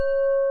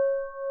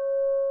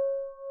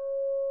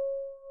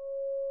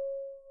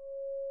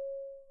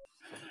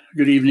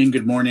Good evening,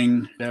 good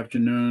morning, good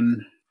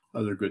afternoon,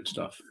 other good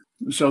stuff.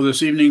 So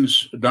this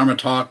evening's Dharma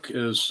talk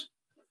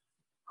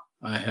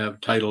I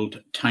have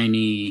titled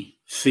Tiny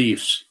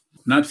Thieves.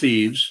 Not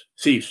thieves,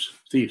 thieves,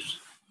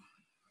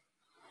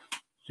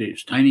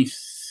 tiny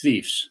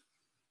thieves.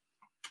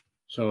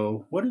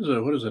 So what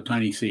is a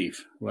tiny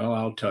thief? Well,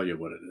 I'll tell you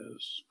what it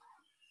is.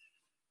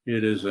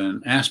 It is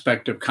an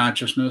aspect of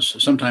consciousness.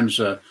 Sometimes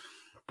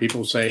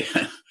people say,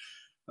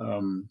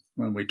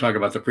 when we talk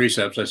about the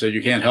precepts, I said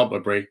you can't help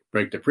but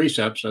break the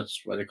precepts.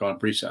 That's why they call them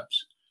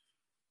precepts.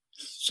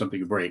 Something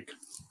you break.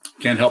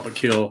 Can't help but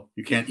kill.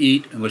 You can't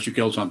eat unless you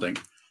kill something.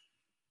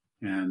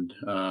 And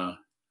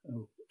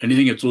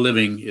anything that's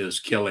living is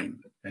killing.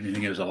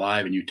 Anything that is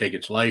alive and you take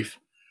its life,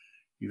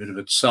 even if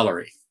it's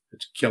celery,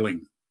 it's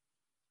killing.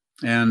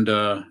 And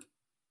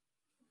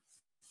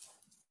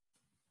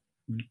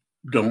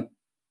don't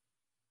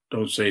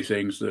say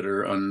things that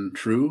are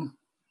untrue.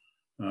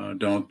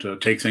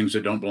 Don't take things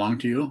that don't belong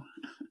to you.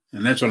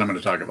 And that's what I'm going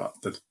to talk about,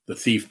 the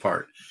thief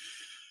part.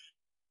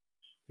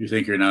 You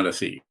think you're not a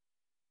thief.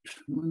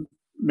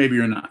 Maybe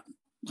you're not.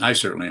 I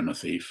certainly am a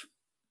thief.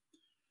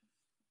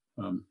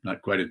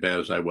 Not quite as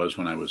bad as I was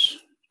when I was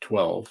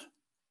 12. A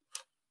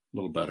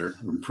little better,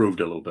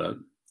 improved a little bit.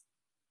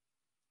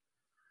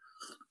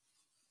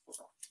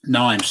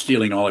 Now I'm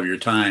stealing all of your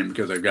time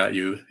because I've got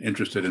you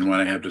interested in what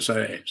I have to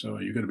say. So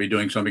you're going to be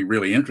doing something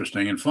really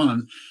interesting and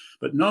fun.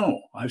 But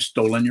no, I've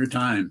stolen your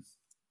time.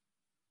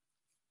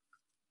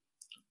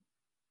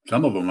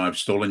 Some of them I've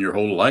stolen your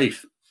whole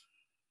life.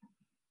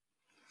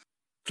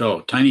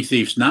 So tiny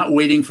thieves, not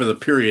waiting for the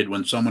period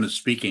when someone is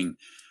speaking,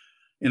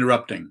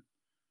 interrupting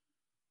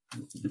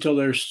until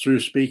they're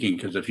through speaking.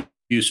 Because if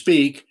you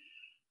speak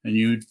and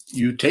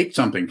you take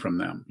something from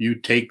them, you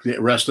take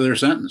the rest of their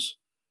sentence.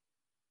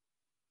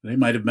 They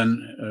might have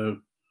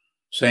been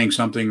saying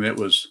something that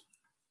was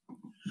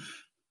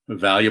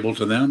valuable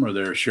to them, or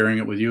they're sharing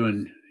it with you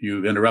and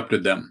you've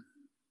interrupted them.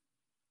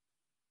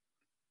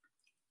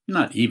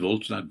 Not evil,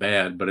 it's not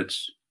bad, but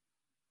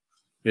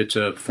it's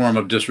a form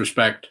of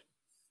disrespect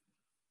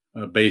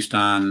based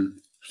on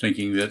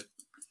thinking that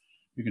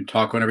you can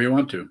talk whenever you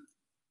want to.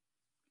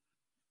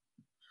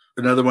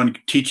 Another one,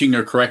 teaching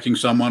or correcting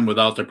someone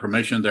without their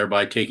permission,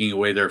 thereby taking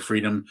away their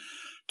freedom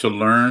to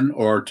learn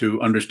or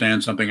to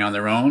understand something on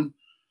their own. I'm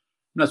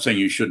not saying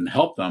you shouldn't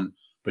help them,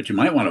 but you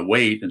might want to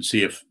wait and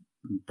see if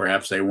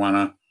perhaps they want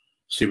to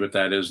see what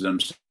that is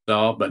themselves.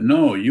 But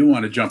no, you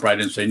want to jump right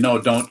in and say,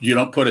 no, you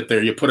don't put it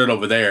there. You put it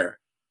over there.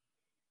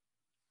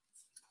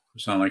 You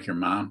sound like your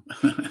mom.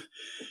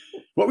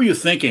 What were you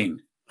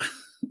thinking?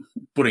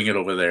 Putting it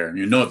over there.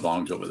 You know it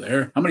belongs over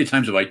there. How many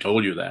times have I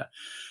told you that?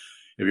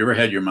 Have you ever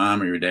had your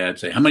mom or your dad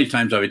say, how many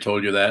times have I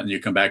told you that? And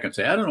you come back and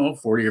say, I don't know,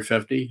 40 or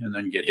 50, and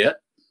then get hit.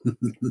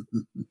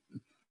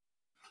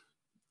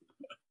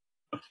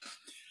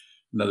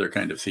 Another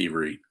kind of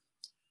thievery.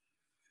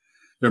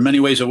 There are many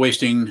ways of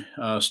wasting,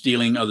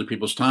 stealing other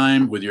people's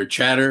time with your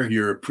chatter,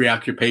 your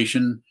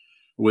preoccupation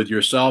with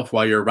yourself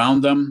while you're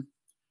around them,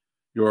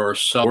 your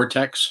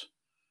vortex,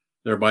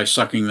 thereby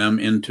sucking them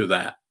into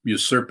that,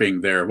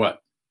 usurping their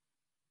what?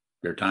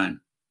 Their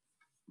time.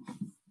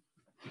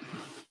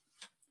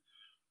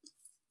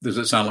 Does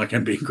it sound like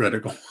I'm being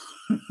critical?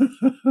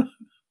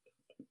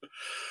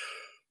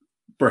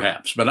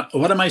 Perhaps. But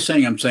what am I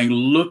saying? I'm saying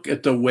look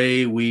at the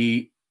way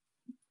we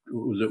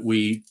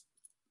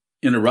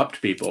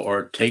interrupt people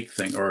or take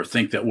things or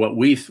think that what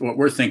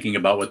we're thinking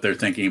about what they're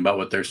thinking about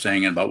what they're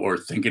saying and about what we're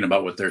thinking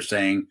about what they're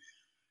saying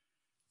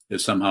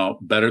is somehow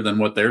better than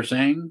what they're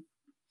saying.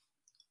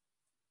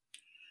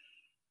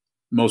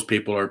 Most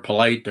people are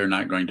polite. They're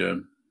not going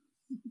to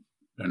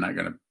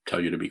tell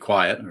you to be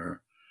quiet,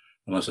 or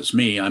unless it's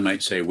me, I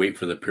might say, wait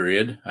for the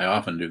period. I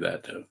often do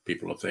that to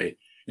people if they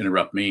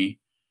interrupt me.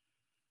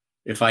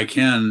 If I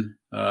can,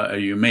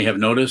 you may have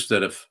noticed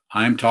that if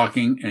I'm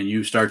talking and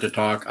you start to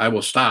talk, I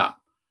will stop.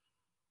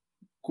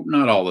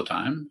 Not all the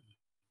time,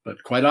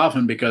 but quite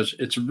often, because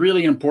it's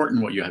really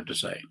important what you have to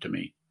say to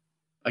me.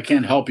 I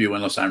can't help you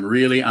unless I'm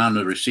really on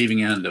the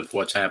receiving end of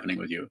what's happening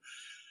with you.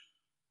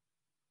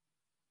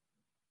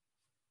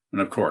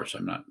 And of course,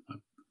 I'm not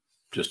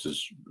just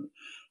as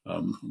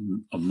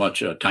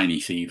much a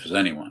tiny thief as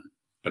anyone,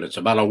 but it's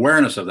about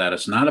awareness of that.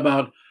 It's not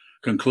about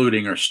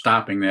concluding or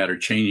stopping that or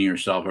changing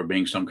yourself or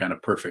being some kind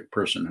of perfect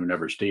person who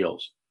never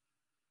steals.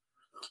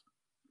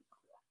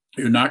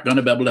 You're not going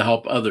to be able to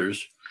help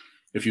others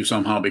if you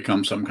somehow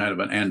become some kind of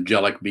an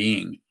angelic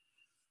being,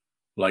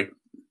 like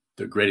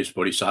the greatest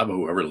bodhisattva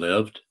who ever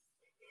lived.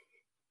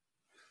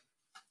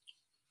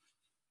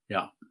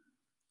 Yeah,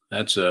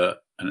 that's an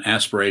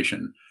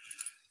aspiration,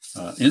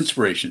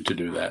 inspiration to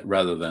do that,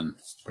 rather than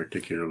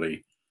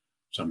particularly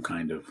some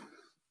kind of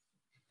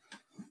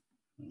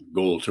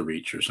goal to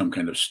reach or some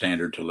kind of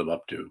standard to live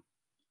up to.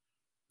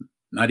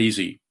 Not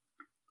easy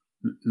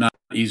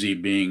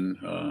being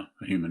a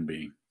human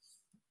being.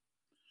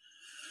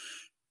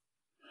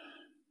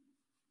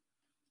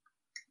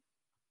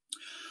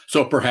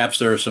 So perhaps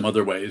there are some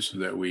other ways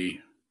that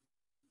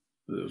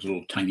those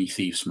little tiny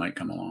thieves might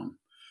come along.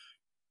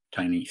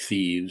 Tiny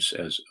thieves,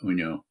 as we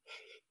know,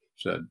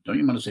 said, "Don't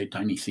you want to say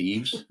tiny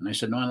thieves?" And I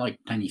said, "No, I like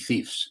tiny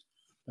thieves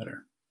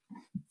better."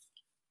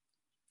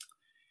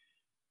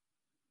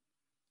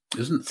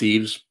 Isn't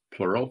thieves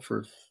plural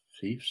for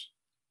thieves?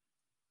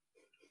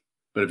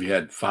 But if you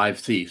had 5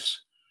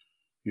 thieves,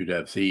 you'd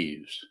have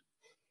thieves.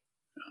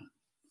 Yeah.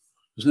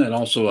 Isn't that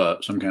also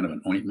some kind of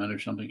an ointment or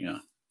something? Yeah.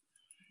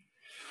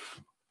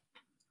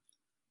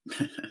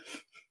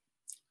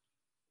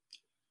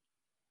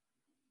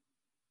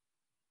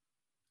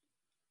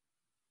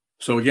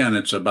 So again,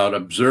 it's about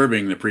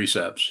observing the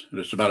precepts.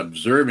 It's about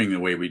observing the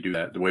way we do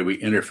that, the way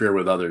we interfere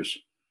with others.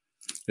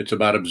 It's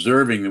about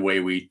observing the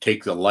way we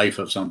take the life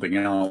of something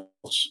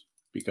else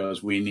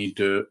because we need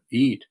to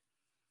eat.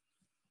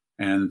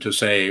 And to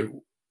say,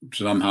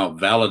 somehow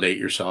validate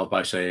yourself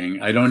by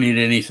saying, I don't eat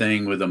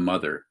anything with a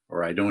mother,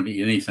 or I don't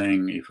eat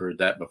anything, you've heard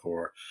that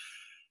before.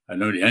 I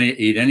don't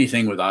eat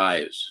anything with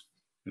eyes,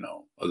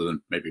 other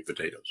than maybe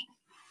potatoes.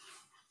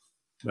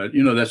 But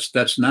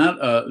that's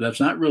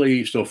not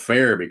really so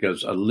fair,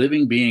 because a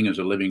living being is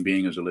a living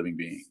being is a living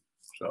being.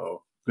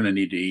 So I'm going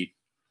to need to eat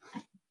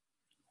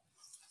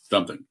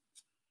something.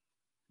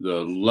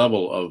 The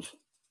level of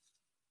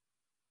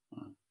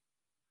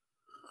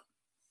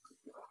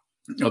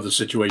the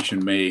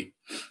situation may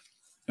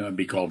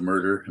be called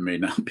murder. It may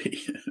not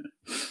be.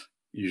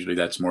 Usually,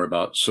 that's more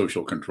about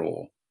social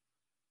control,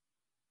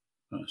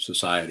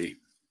 society,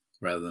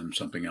 rather than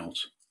something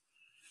else.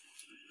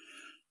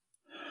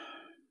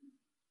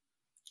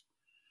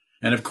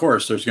 And of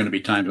course, there's going to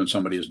be times when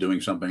somebody is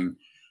doing something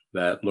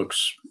that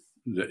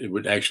it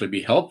would actually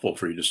be helpful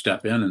for you to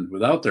step in and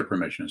without their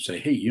permission and say,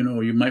 hey, you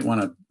might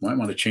want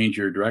to change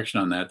your direction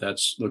on that.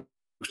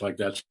 Looks like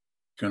that's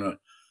going to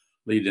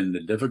lead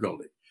into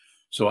difficulty.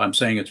 So I'm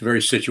saying it's very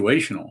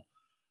situational.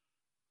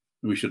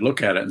 We should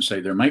look at it and say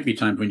there might be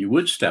times when you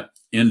would step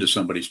into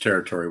somebody's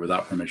territory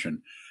without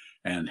permission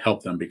and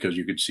help them, because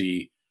you could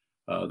see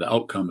the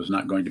outcome is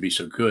not going to be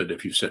so good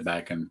if you sit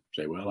back and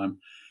say, well,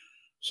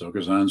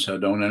 Sokuzan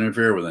said don't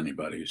interfere with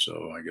anybody,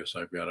 so I guess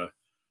I've got to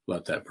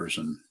let that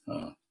person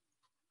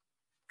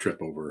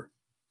trip over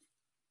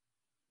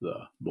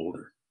the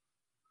boulder.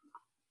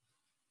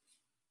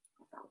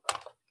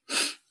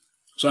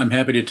 So I'm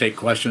happy to take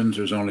questions.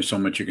 There's only so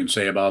much you can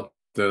say about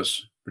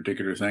this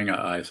particular thing.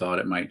 I thought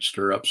it might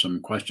stir up some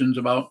questions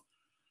about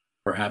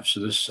perhaps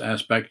this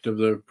aspect of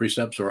the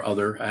precepts or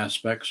other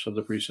aspects of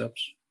the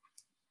precepts.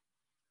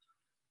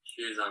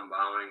 Cheers, I'm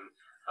bowing.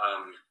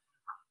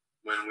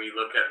 When we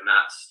look at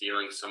not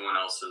stealing someone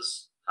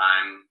else's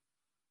time,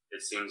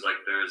 it seems like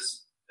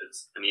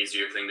it's an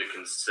easier thing to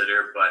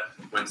consider, but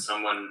when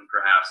someone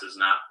perhaps is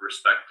not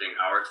respecting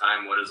our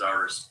time, what is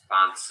our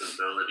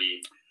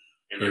responsibility,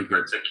 and in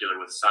particular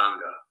with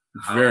Sangha?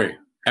 Very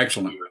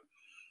excellent.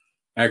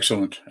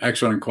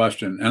 Excellent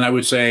question. And I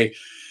would say,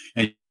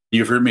 and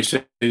you've heard me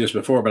say this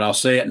before, but I'll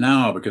say it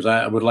now because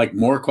I would like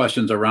more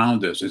questions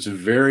around this. It's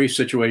very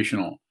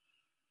situational.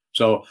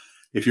 So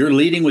if you're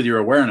leading with your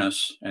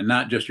awareness and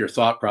not just your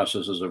thought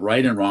processes of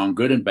right and wrong,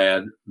 good and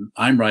bad,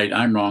 I'm right,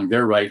 I'm wrong,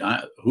 they're right,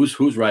 who's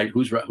right,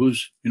 who's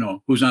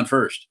on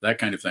first, that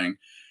kind of thing.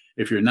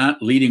 If you're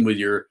not leading with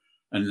your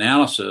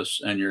analysis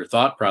and your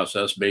thought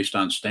process based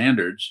on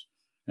standards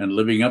and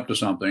living up to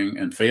something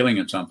and failing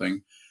at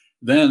something,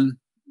 then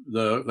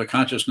the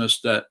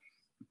consciousness that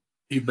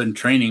you've been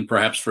training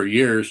perhaps for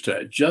years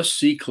to just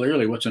see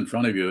clearly what's in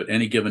front of you at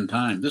any given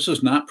time. This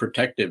is not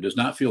protective, does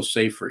not feel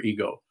safe for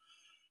ego.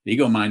 The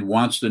ego mind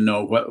wants to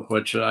know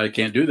what should I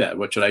can't do that.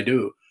 What should I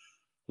do?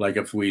 Like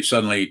if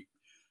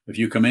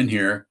you come in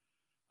here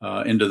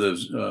into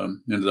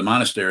the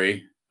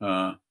monastery,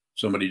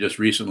 somebody just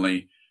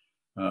recently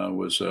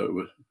was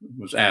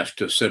asked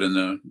to sit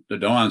in the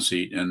Doan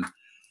seat and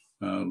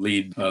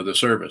lead the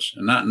service,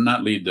 and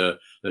not lead the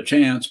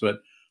chants, but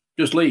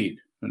just lead.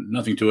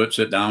 Nothing to it.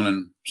 Sit down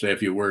and say a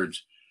few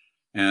words.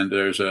 And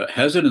there's a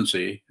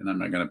hesitancy, and I'm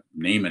not going to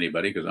name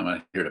anybody because I'm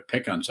not here to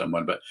pick on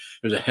someone, but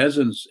there's a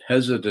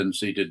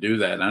hesitancy to do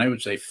that. And I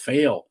would say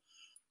fail.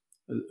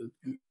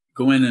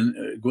 Go in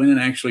and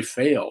actually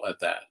fail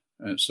at that,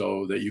 and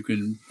so that you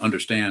can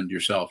understand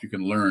yourself. You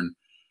can learn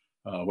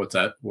what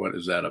that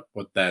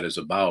is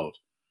about.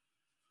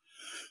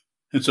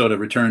 And so to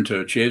return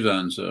to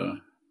Chezan's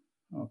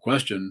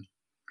question,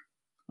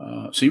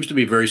 seems to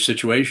be very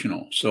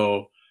situational.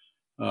 So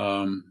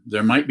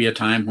there might be a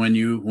time when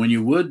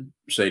you would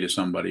say to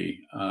somebody,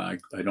 I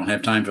don't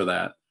have time for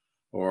that.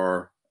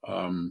 Or,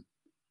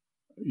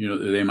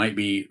 they might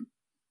be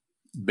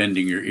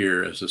bending your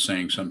ear, as the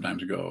saying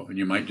sometimes go. And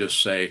you might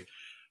just say,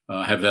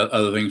 have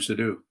other things to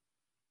do.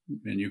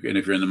 And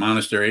if you're in the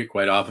monastery,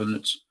 quite often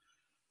it's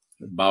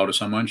bow to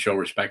someone, show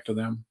respect to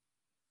them,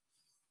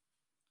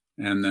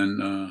 and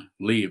then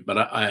leave. But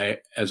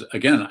it's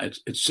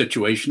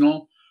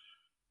situational.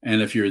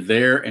 And if you're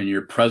there and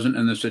you're present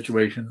in the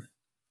situation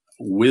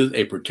with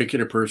a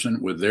particular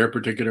person, with their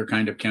particular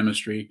kind of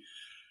chemistry,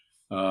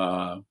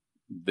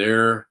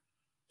 their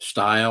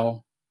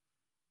style,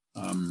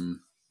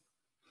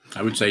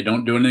 I would say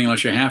don't do anything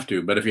unless you have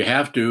to. But if you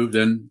have to,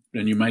 then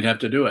you might have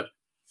to do it.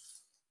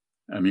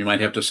 You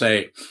might have to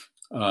say,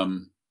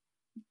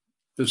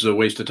 This is a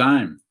waste of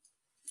time.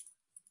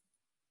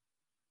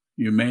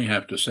 You may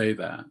have to say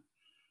that.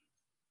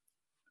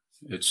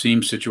 It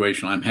seems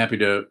situational. I'm happy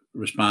to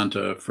respond to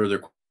a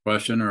further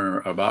question or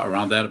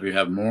around that if you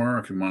have more,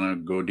 if you want to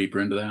go deeper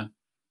into that.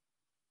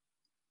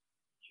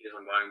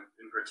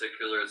 In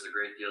particular, is a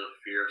great deal of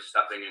fear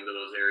stepping into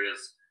those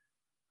areas.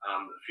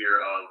 The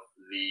fear of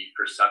the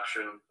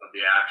perception of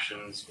the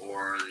actions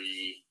or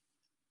the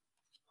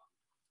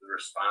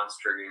response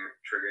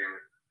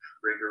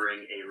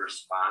triggering a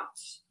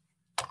response.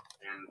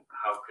 And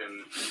how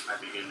can I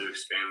begin to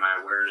expand my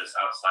awareness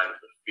outside of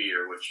the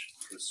fear, which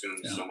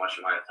consumes so much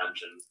of my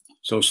attention?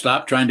 So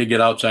stop trying to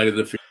get outside of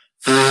the fear.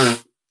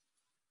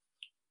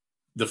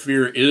 The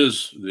fear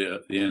is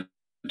the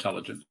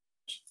intelligence.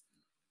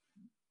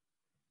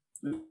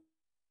 You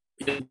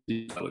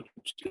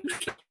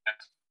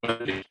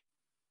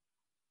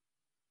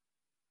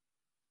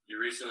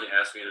recently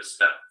asked me to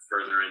step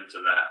further into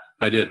that.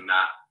 I did.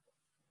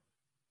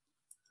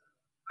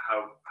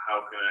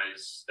 How can I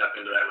step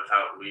into that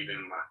without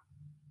leaving my?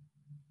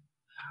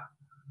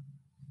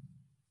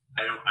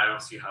 I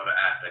don't see how to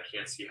act. I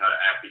can't see how to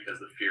act because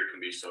the fear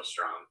can be so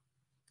strong.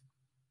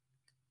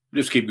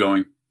 Just keep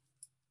going.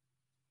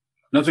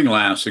 Nothing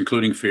lasts,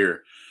 including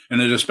fear.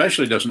 And it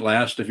especially doesn't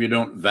last if you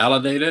don't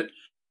validate it,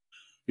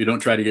 you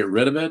don't try to get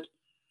rid of it,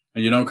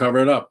 and you don't cover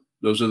it up.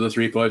 Those are the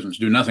three poisons.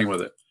 Do nothing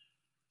with it.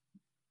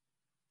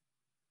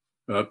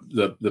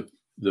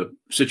 The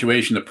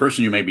situation, the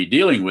person you may be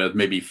dealing with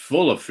may be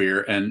full of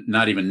fear and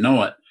not even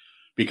know it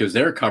because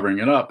they're covering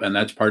it up. And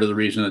that's part of the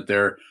reason that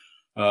they're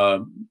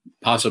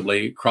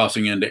possibly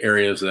crossing into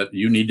areas that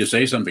you need to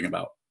say something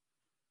about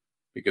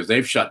because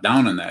they've shut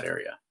down in that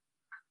area.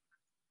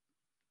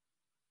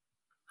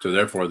 So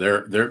therefore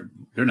they're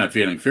not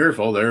feeling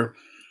fearful. They're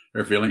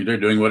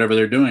doing whatever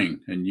they're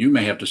doing. And you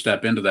may have to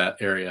step into that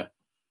area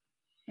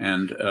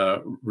and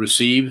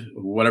receive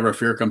whatever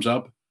fear comes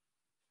up.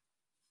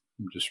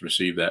 Just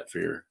receive that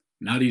fear.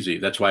 Not easy.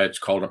 That's why it's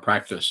called a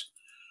practice.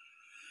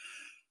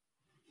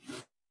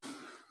 Shizen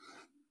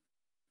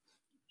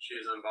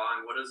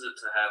Bong, what is it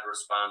to have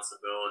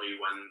responsibility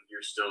when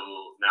you're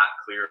still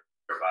not clear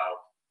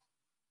about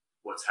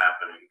what's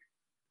happening?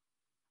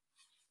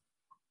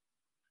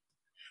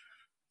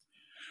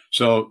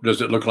 So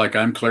does it look like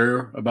I'm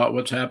clear about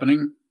what's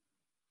happening?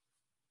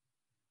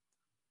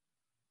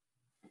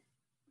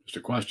 Just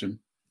a question.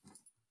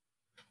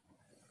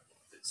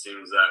 It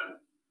seems that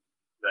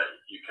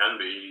you can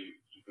be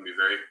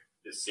very,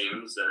 it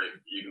seems that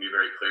you can be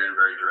very clear and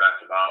very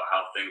direct about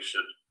how things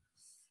should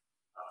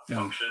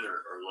function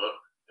or look.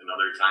 And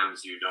other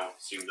times you don't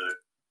seem to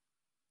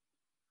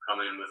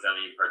come in with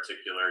any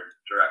particular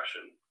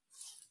direction.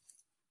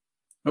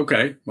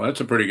 Okay. Well,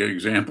 that's a pretty good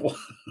example.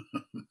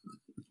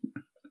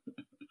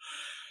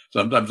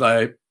 Sometimes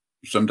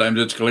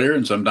it's clear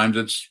and sometimes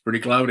it's pretty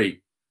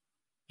cloudy.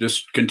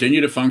 Just continue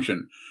to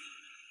function.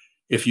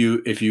 If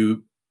you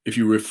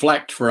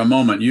reflect for a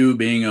moment, you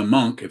being a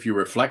monk, if you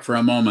reflect for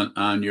a moment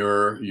on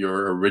your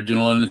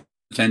original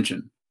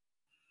intention,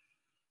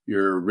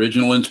 your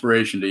original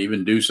inspiration to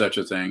even do such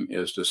a thing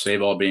is to save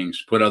all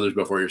beings, put others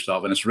before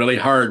yourself. And it's really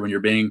hard when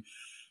you're being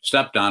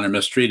stepped on or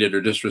mistreated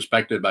or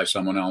disrespected by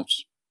someone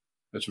else.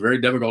 It's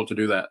very difficult to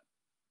do that.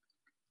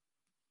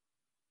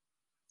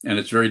 And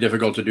it's very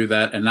difficult to do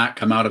that and not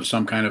come out of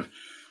some kind of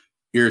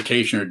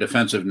irritation or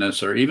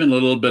defensiveness or even a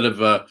little bit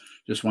of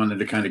just wanting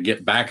to kind of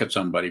get back at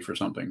somebody for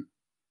something.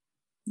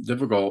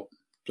 Difficult.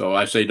 So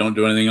I say don't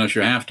do anything unless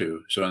you have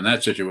to. So in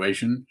that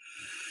situation,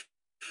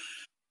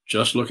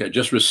 just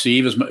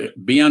receive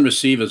be on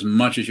receive as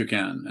much as you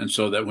can. And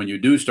so that when you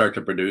do start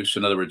to produce,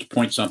 in other words,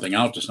 point something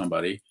out to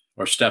somebody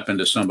or step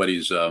into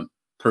somebody's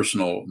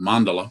personal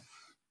mandala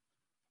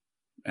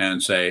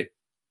and say,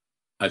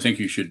 I think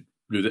you should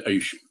do that.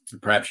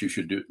 Perhaps you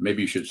should do,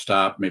 maybe you should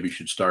stop, maybe you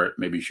should start,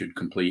 maybe you should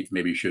complete,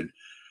 maybe you should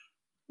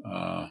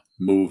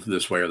move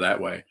this way or that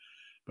way.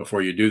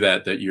 Before you do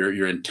that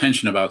your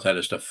intention about that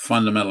is to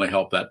fundamentally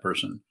help that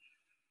person.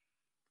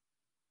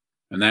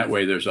 And that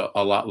way there's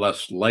a lot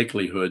less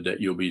likelihood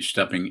that you'll be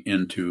stepping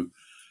into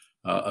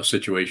a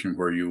situation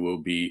where you will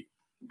be,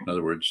 in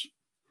other words,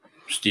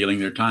 stealing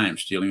their time,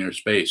 stealing their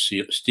space,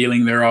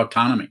 stealing their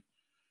autonomy.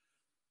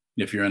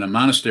 If you're in a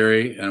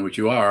monastery, and which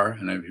you are,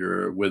 and if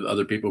you're with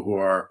other people who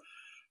are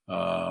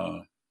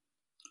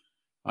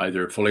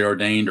either fully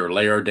ordained or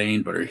lay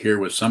ordained, but are here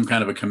with some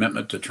kind of a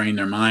commitment to train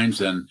their minds,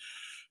 then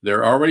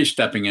they're already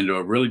stepping into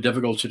a really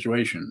difficult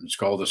situation. It's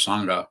called the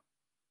Sangha.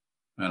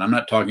 And I'm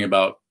not talking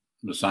about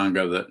the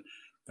Sangha,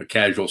 the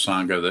casual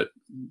Sangha that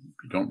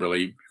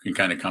you can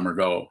kind of come or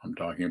go. I'm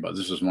talking about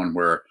this is one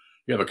where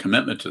you have a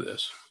commitment to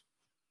this.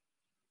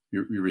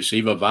 You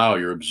receive a vow,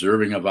 you're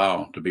observing a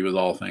vow to be with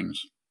all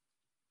things.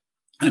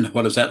 And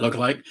what does that look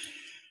like?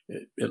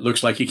 It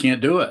looks like you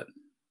can't do it.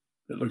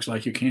 It looks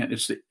like you can't.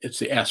 It's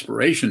the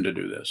aspiration to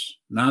do this,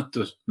 not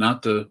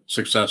the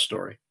success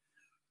story.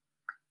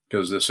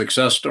 Because the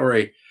success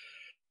story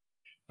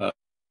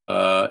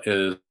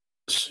is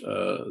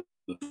the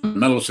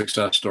fundamental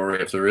success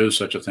story, if there is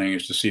such a thing,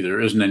 is to see there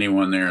isn't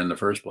anyone there in the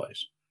first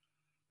place.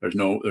 There's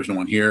no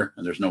one here,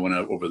 and there's no one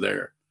over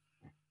there.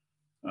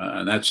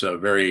 And that's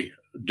very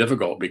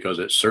difficult because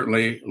it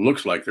certainly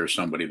looks like there's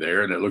somebody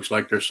there, and it looks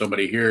like there's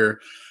somebody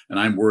here, and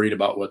I'm worried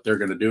about what they're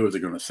going to do, what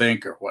they're going to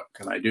think, or what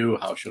can I do,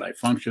 how should I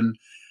function.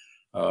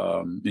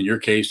 In your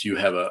case, you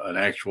have an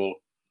actual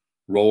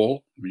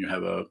role. I mean,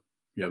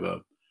 you have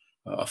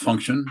a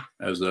function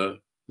as the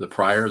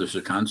prior, the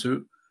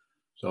Sukhansu.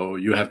 So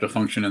you have to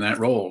function in that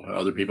role.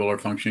 Other people are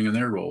functioning in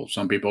their role.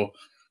 Some people,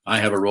 I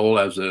have a role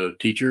as a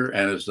teacher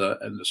and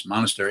in this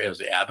monastery as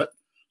the abbot.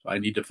 So I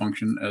need to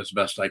function as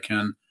best I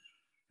can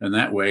in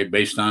that way,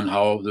 based on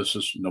how this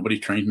is. Nobody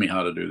trained me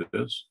how to do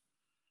this.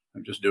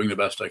 I'm just doing the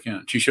best I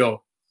can.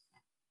 Chisho.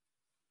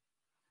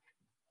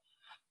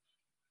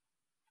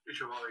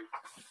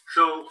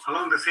 So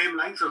along the same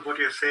lines of what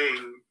you're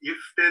saying,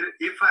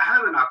 if I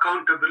have an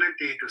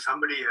accountability to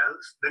somebody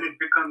else, then it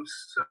becomes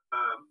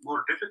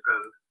more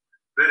difficult.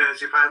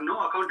 Whereas if I have no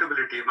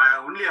accountability, my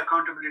only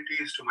accountability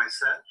is to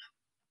myself,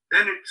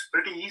 then it's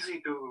pretty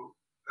easy to,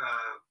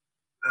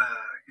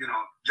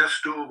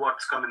 just do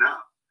what's coming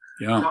up.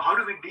 Yeah. So how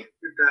do we deal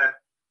with that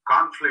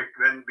conflict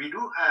when we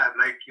do have,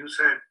 like you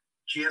said,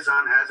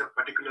 Chiyazan has a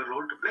particular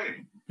role to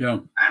play. Yeah.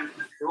 And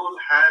the role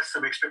has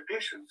some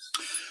expectations.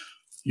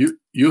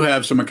 You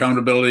have some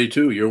accountability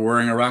too. You're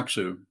wearing a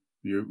Raksu.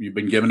 You've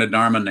been given a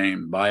Dharma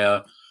name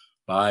by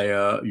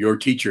your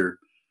teacher,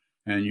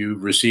 and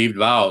you've received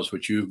vows,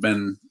 which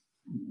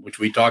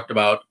we talked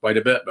about quite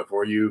a bit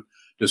before you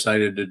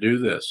decided to do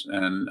this.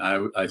 And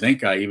I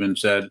think I even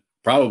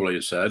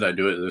probably said, I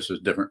do it. This is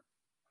different,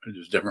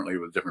 just differently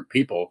with different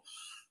people.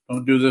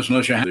 Don't do this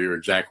unless you have your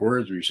exact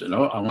words. Where you said,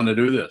 "No, I want to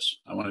do this.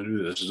 I want to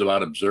do this. This is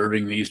about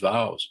observing these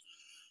vows."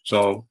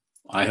 So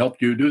I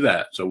helped you do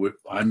that. So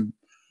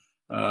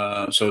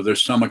so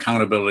there's some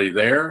accountability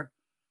there.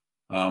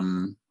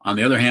 On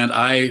the other hand,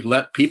 I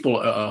let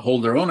people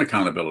hold their own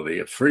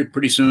accountability.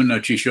 Pretty soon,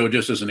 Chisho,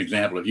 just as an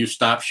example, if you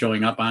stop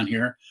showing up on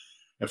here,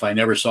 if I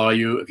never saw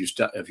you,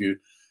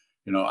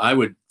 I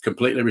would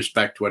completely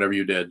respect whatever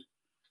you did.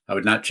 I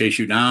would not chase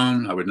you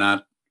down. I would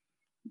not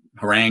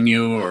harangue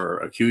you or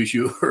accuse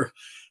you. Or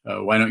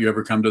why don't you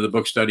ever come to the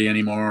book study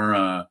anymore?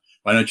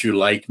 Why don't you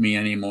like me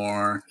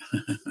anymore?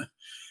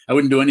 I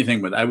wouldn't do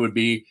anything with it. I would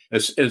be,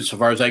 as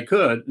far as I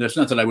could. That's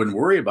not that I wouldn't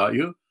worry about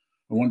you.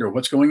 I wonder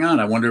what's going on.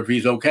 I wonder if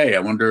he's okay. I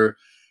wonder,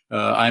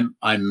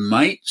 I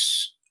might,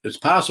 it's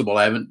possible.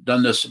 I haven't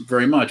done this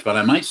very much, but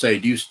I might say,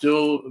 do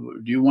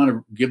you want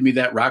to give me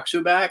that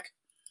Raksu back?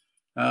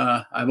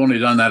 I've only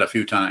done that a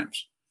few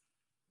times,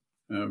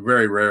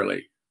 very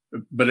rarely.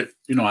 But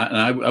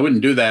I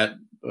wouldn't do that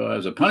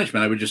as a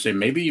punishment. I would just say,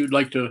 maybe you'd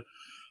like to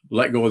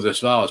let go of this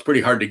vow. It's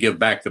pretty hard to give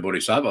back the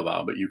Bodhisattva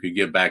vow, but you could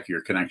give back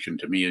your connection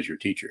to me as your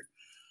teacher.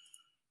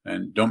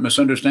 And don't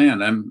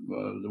misunderstand.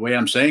 The way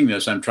I'm saying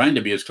this, I'm trying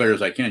to be as clear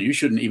as I can. You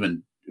shouldn't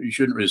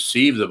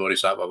receive the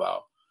Bodhisattva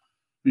vow.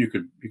 You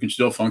can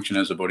still function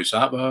as a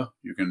Bodhisattva.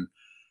 You can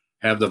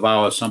have the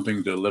vow as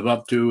something to live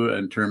up to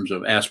in terms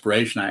of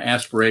aspiration.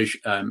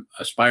 I'm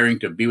aspiring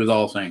to be with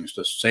all things,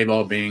 to save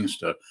all beings,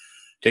 to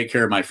take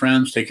care of my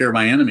friends, take care of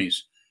my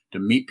enemies, to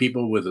meet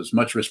people with as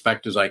much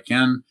respect as I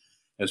can,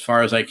 as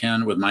far as I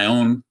can, with my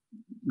own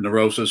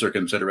neurosis or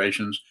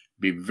considerations.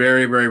 Be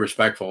very, very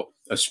respectful,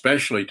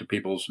 especially to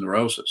people's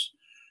neurosis.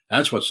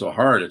 That's what's so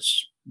hard.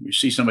 We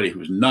see somebody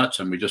who's nuts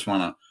and we just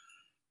want to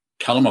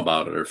tell them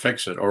about it or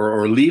fix it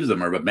or leave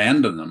them or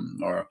abandon them.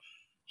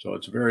 So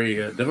it's very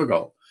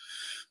difficult.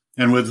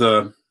 And with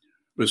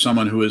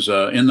someone who is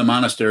in the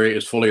monastery,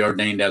 is fully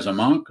ordained as a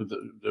monk,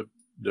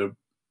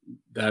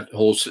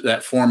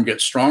 that form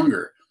gets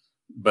stronger.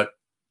 But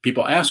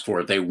people ask for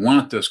it. They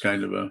want this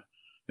kind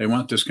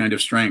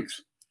of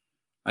strength.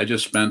 I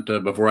just spent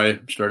before I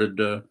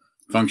started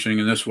functioning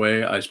in this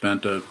way, I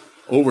spent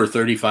over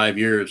 35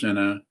 years in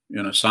a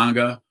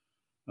sangha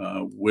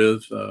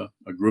with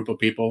a group of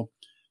people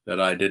that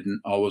I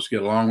didn't always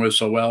get along with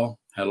so well,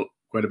 had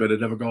quite a bit of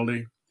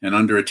difficulty, and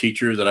under a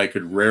teacher that I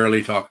could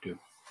rarely talk to.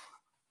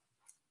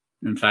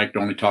 In fact,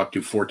 only talked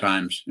to 4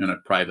 times in a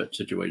private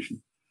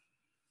situation.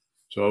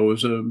 So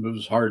it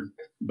was hard,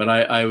 but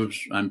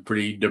I'm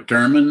pretty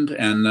determined,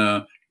 and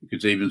you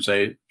could even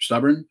say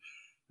stubborn,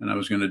 and I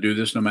was going to do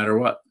this no matter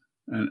what.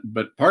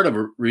 But part of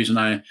the reason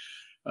that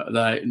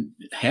I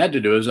had to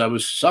do is I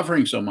was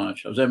suffering so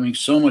much. I was having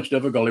so much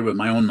difficulty with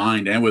my own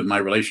mind and with my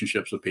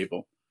relationships with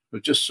people. It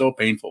was just so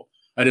painful.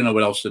 I didn't know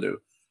what else to do.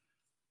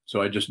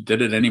 So I just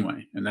did it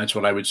anyway. And that's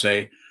what I would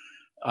say.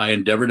 I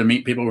endeavor to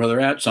meet people where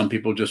they're at. Some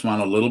people just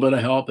want a little bit of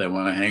help. They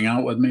want to hang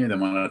out with me. They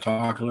want to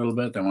talk a little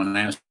bit. They want to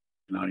ask.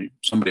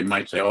 Somebody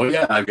might say, "Oh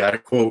yeah, I've got a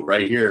quote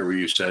right here where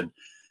you said,"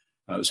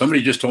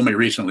 somebody just told me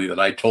recently that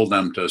I told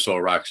them to sow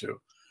Raksu.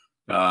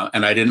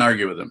 And I didn't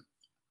argue with them.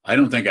 I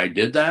don't think I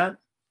did that.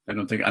 I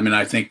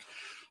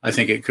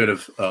think it could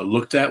have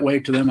looked that way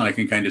to them. I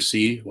can kind of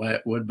see why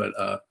it would, but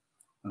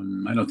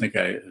I don't think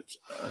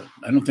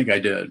I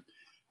did.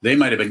 They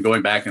might have been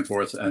going back and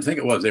forth. I think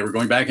it was. They were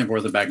going back and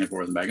forth and back and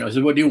forth and back. I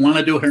said, "What do you want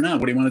to do here now?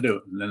 What do you want to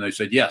do?" And then they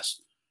said,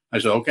 "Yes." I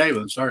said, "Okay,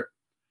 let's start."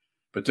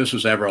 But this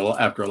was after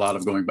a lot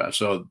of going back.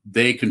 So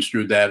they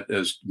construed that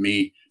as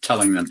me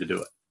telling them to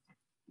do it.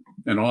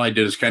 And all I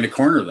did is kind of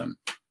corner them.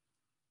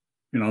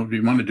 Do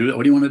you want to do that?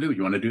 What do you want to do?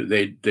 You want to do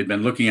it? They've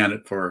been looking at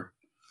it for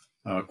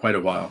quite a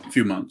while, a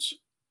few months,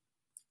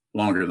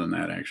 longer than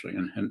that, actually.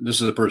 And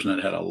this is a person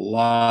that had a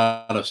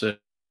lot of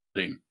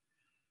sitting,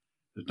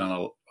 has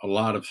done a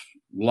lot of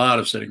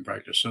sitting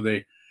practice. So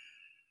they,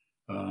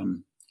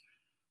 and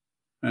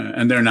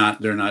they're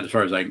not, as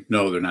far as I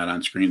know, they're not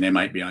on screen. They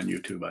might be on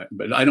YouTube,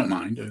 but I don't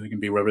mind. They can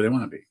be wherever they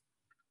want to be.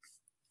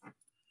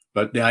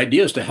 But the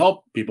idea is to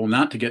help people,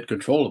 not to get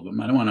control of them.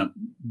 I don't want to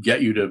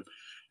get you to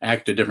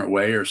act a different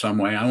way or some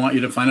way. I want you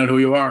to find out who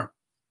you are.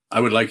 I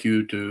would like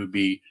you to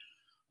be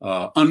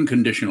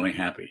unconditionally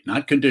happy,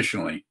 not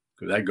conditionally,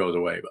 because that goes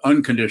away, but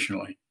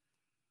unconditionally.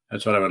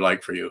 That's what I would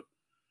like for you.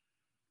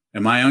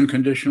 Am I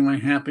unconditionally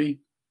happy?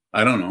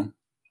 I don't know.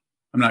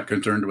 I'm not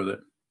concerned with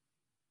it.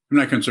 I'm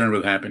not concerned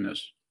with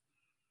happiness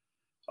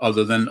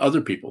other than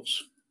other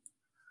people's.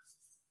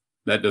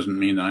 That doesn't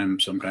mean I'm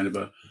some kind of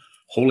a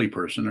holy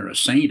person or a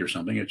saint or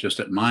something. It's just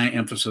that my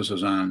emphasis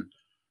is on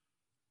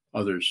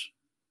others.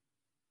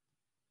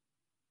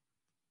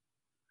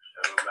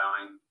 Shadow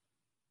bowing.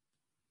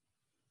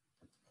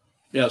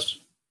 Yes.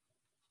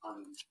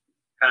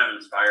 Kind of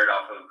inspired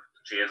off of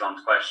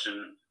Chiazon's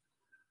question.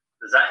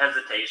 Does that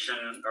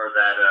hesitation or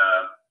that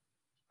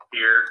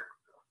fear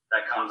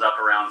that comes up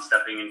around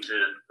stepping into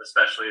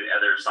especially the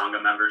other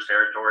Sangha members'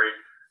 territory,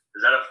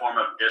 is that a form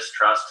of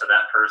distrust to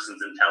that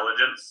person's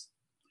intelligence?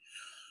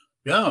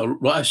 Yeah,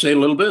 well, I say a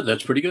little bit.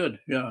 That's pretty good.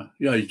 Yeah.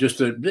 They're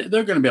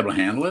going to be able to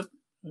handle it.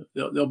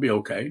 They'll be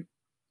okay.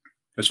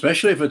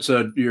 Especially if it's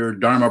your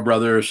Dharma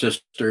brother or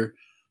sister,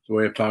 the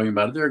way of talking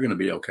about it, they're going to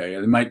be okay.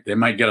 They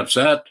might get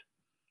upset.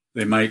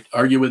 They might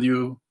argue with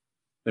you.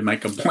 They might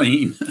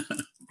complain.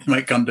 They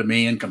might come to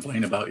me and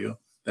complain about you.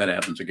 That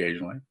happens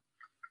occasionally.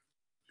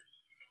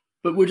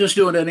 But we just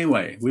do it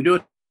anyway. We do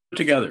it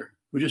together.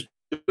 We just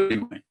do it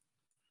anyway.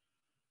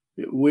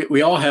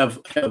 We all have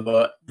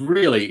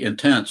really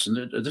intense,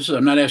 and this is,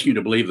 I'm not asking you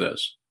to believe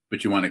this,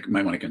 but you might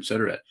want to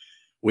consider it.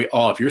 We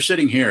all, if you're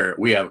sitting here,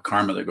 we have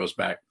karma that goes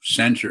back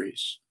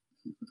centuries.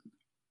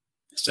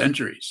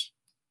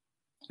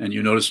 And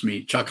you notice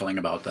me chuckling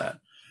about that.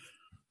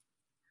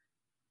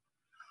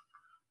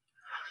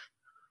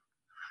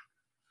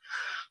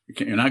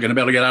 You're not going to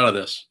be able to get out of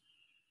this.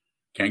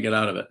 Can't get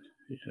out of it.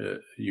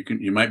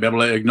 You might be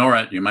able to ignore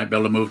it. You might be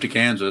able to move to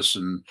Kansas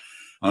and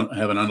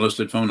have an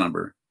unlisted phone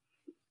number.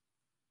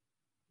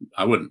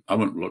 I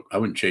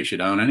wouldn't chase you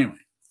down anyway.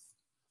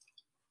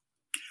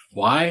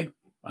 Why?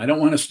 I don't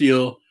want to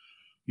steal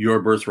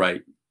your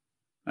birthright.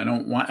 I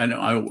don't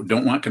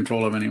want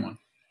control of anyone.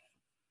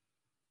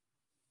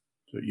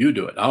 So you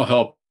do it. I'll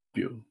help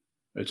you.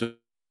 It's a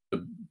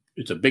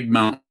big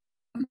mountain.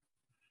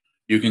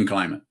 You can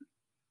climb it.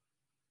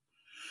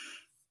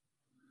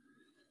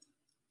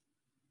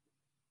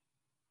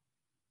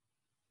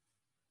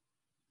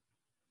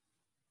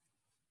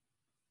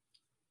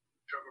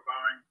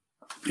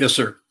 Yes,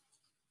 sir.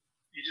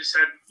 You just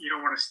said you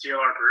don't want to steal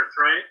our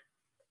birthright.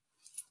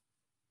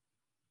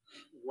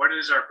 What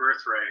is our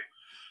birthright?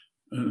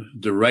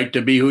 The right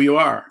to be who you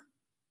are.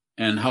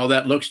 And how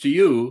that looks to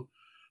you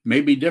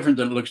may be different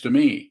than it looks to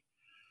me.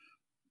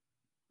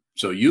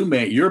 So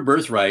your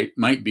birthright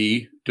might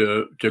be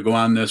to go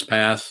on this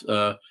path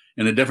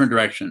in a different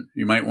direction.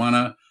 You might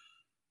want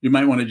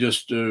to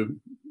just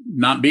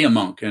not be a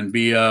monk and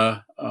be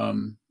a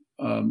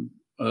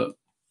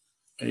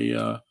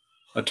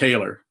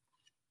tailor,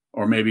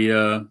 or maybe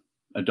a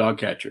dog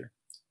catcher.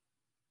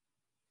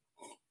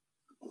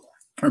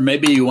 Or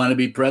maybe you want to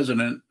be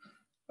president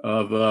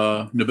of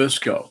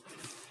Nabisco.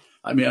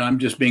 I mean, I'm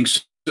just being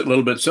a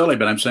little bit silly,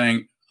 but I'm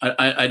saying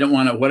I don't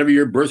want to, whatever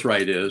your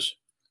birthright is,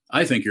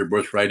 I think your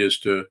birthright is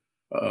to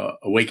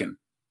awaken.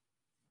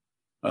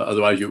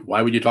 Otherwise,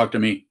 why would you talk to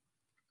me?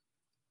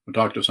 Or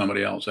talk to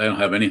somebody else. I don't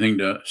have anything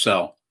to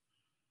sell.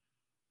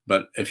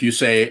 But if you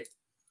say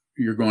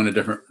you're going a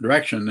different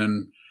direction,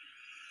 then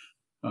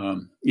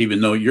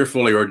even though you're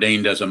fully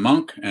ordained as a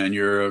monk and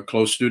you're a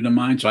close student of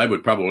mine, so I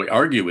would probably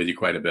argue with you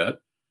quite a bit,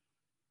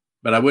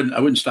 but I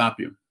wouldn't stop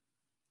you.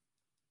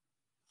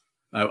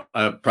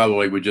 I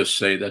probably would just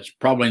say that's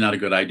probably not a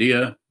good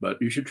idea, but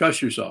you should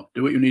trust yourself.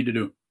 Do what you need to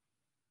do.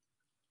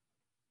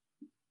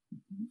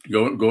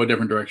 Go a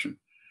different direction.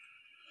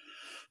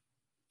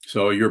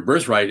 So your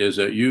birthright is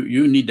that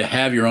you need to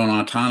have your own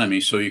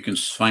autonomy so you can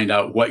find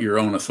out what your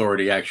own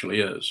authority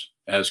actually is.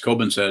 As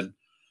Kobun said,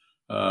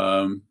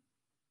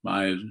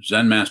 my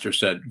Zen master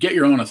said, get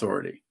your own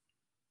authority.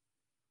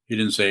 He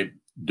didn't say,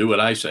 do what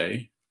I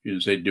say. He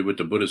didn't say, do what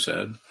the Buddha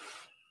said.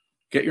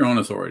 Get your own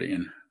authority.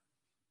 And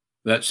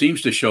that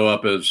seems to show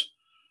up as,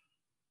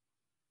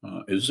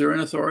 is there an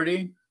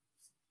authority?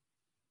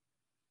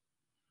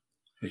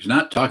 He's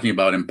not talking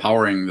about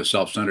empowering the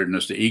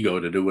self-centeredness, the ego,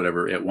 to do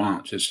whatever it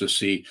wants. It's to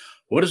see,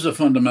 what is the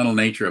fundamental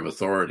nature of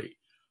authority?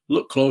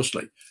 Look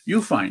closely.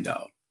 You find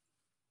out.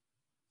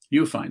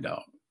 You find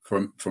out.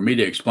 For me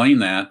to explain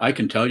that, I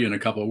can tell you in a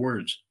couple of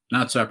words,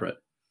 not separate.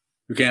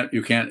 You can't,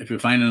 if you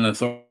find an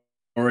authority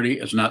authority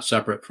is not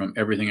separate from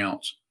everything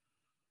else.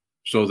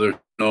 So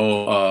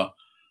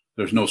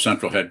there's no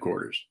central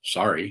headquarters.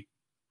 Sorry.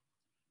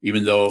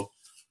 Even though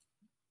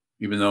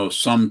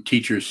some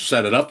teachers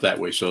set it up that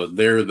way, so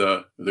they're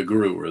the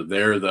guru, or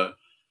they're the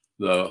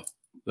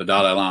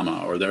Dalai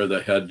Lama, or they're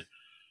the head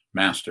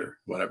master,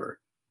 whatever.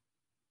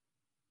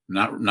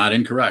 Not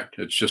incorrect.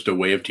 It's just a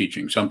way of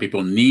teaching. Some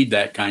people need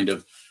that kind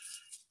of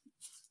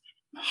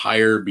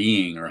higher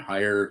being or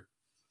higher.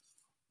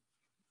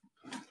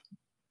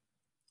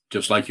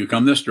 Just like you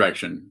come this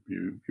direction,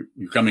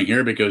 you're coming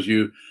here because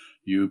you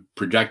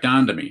project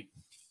onto me,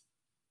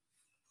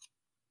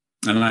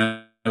 and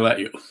I let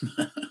you.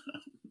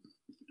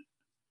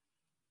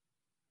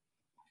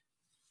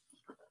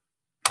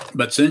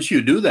 But since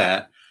you do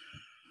that,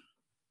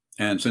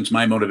 and since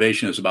my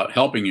motivation is about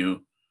helping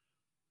you,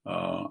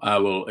 I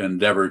will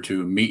endeavor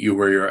to meet you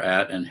where you're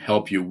at and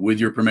help you with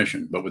your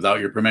permission. But without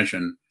your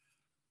permission,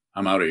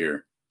 I'm out of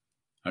here.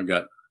 I've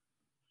got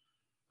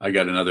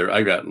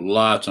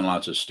lots and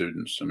lots of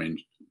students. I mean,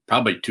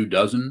 probably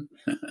 24.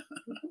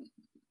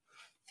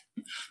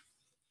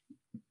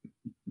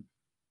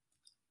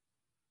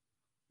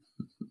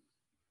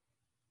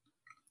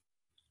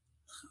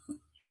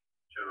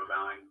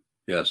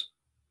 Yes.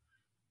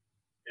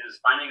 Is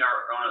finding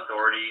our own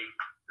authority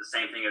the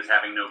same thing as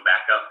having no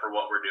backup for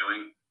what we're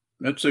doing?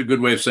 That's a good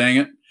way of saying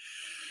it.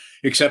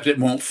 Except it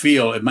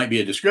might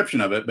be a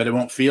description of it, but it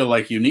won't feel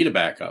like you need a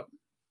backup.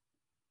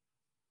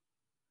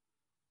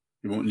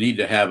 You won't need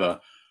to have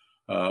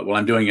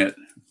I'm doing it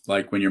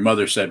like when your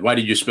mother said, "Why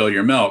did you spill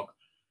your milk?"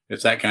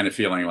 It's that kind of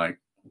feeling like,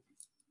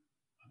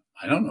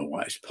 I don't know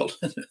why I spilled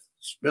it.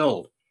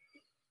 Spilled.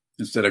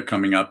 Instead of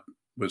coming up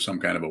with some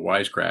kind of a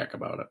wisecrack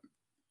about it.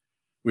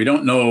 We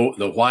don't know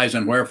the whys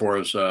and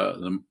wherefores.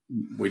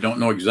 We don't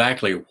know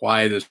exactly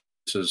why this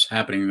is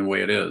happening the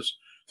way it is.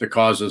 The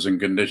causes and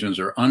conditions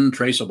are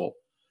untraceable.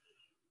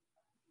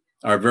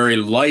 Our very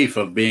life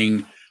of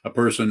being a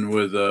person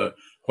with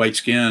white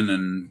skin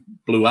and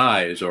blue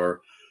eyes,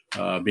 or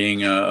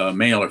being a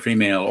male or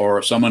female,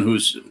 or someone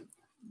who's,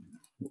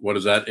 what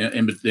is that,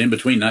 in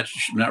between, not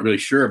really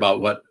sure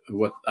about what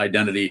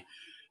identity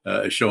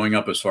is showing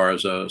up as far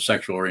as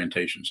sexual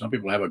orientation. Some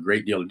people have a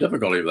great deal of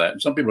difficulty with that,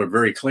 and some people are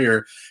very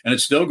clear, and it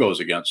still goes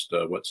against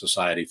what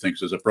society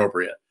thinks is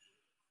appropriate.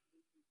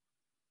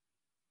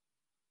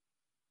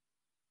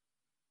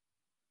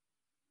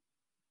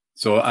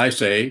 So I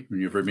say, and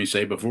you've heard me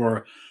say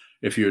before,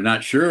 if you're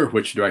not sure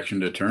which direction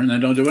to turn, then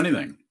don't do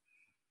anything.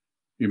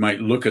 You might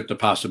look at the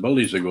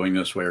possibilities of going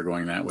this way or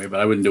going that way, but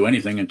I wouldn't do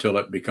anything until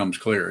it becomes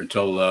clear,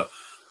 until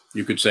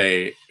you could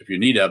say, if you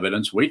need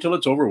evidence, wait till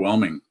it's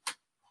overwhelming.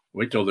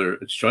 Wait till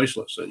it's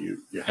choiceless, that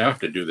you have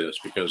to do this,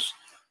 because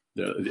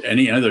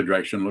any other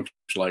direction looks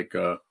like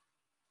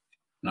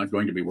not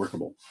going to be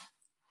workable.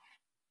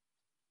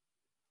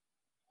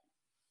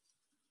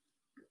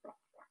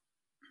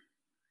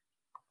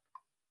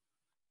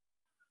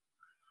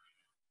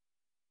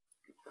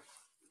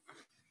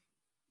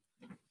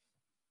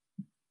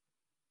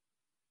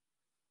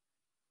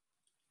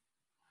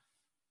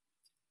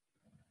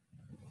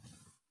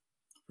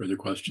 Further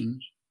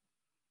questions?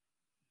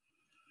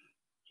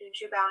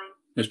 Junshu bowing.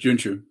 Yes,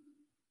 Junshu.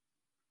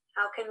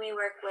 How can we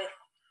work with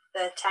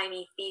the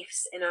tiny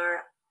thieves in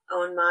our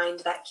own mind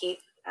that keep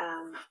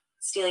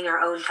stealing our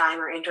own time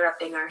or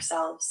interrupting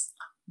ourselves?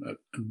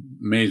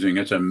 Amazing.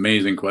 That's an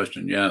amazing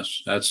question.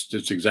 Yes, that's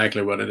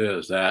exactly what it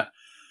is. That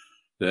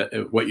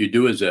what you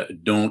do is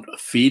don't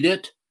feed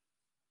it,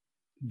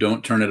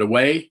 don't turn it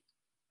away,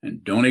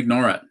 and don't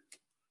ignore it.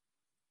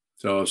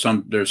 So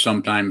there's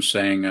sometimes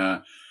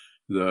saying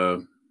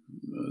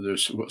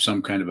there's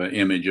some kind of an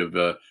image of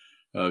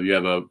you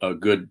have a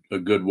good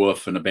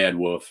wolf and a bad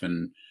wolf,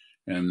 and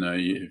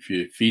if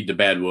you feed the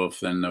bad wolf,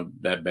 then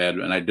that bad,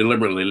 and I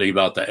deliberately leave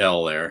out the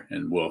L there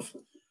in wolf.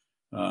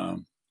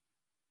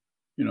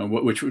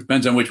 Which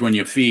depends on which one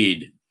you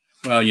feed.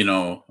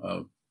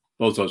 Well,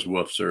 both those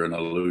wolves are an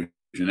illusion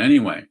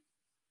anyway.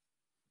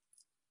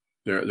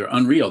 They're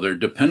unreal. They're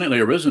dependently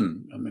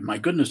arisen. I mean, my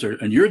goodness,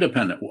 and you're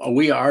dependent.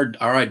 We are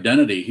our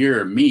identity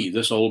here. Me,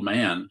 this old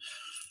man,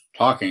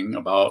 talking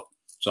about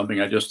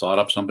something I just thought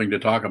up, something to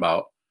talk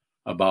about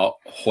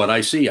what I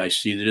see. I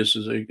see that this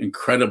is an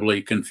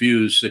incredibly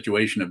confused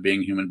situation of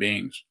being human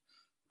beings.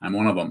 I'm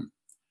one of them.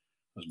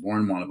 I was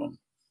born one of them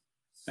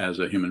as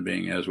a human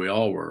being, as we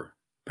all were,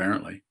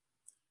 apparently.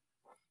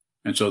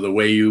 And so the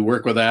way you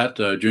work with that,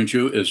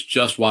 Junshu, is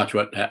just watch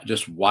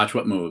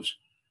what moves.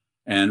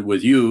 And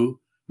with you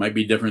might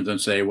be different than,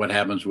 say, what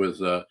happens with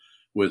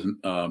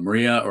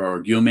Maria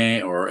or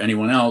Gyume or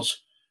anyone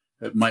else.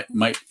 It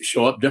might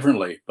show up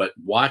differently, but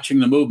watching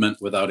the movement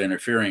without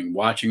interfering,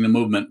 watching the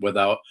movement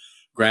without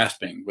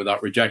grasping,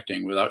 without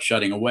rejecting, without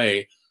shutting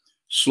away,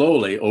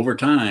 slowly over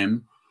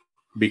time,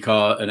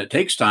 and it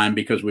takes time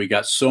because we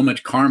got so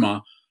much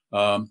karma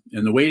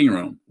in the waiting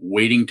room,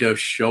 waiting to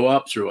show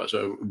up through us,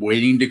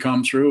 waiting to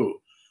come through,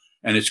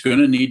 and it's going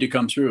to need to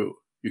come through.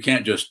 You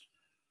can't just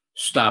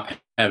stop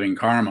having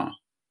karma.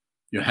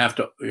 You have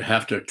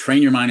to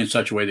train your mind in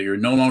such a way that you're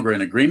no longer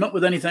in agreement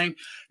with anything,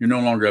 you're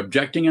no longer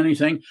objecting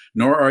anything,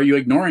 nor are you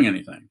ignoring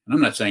anything. And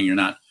I'm not saying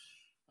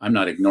I'm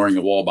not ignoring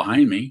the wall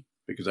behind me,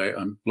 because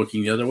I'm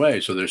looking the other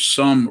way. So there's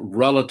some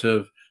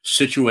relative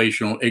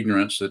situational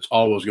ignorance that's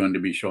always going to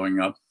be showing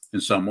up in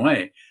some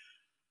way.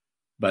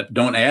 But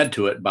don't add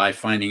to it by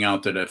finding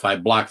out that if I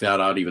block that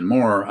out even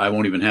more, I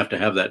won't even have to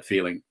have that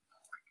feeling.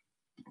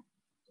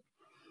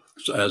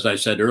 So as I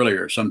said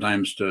earlier,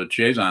 sometimes to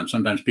Chiazon,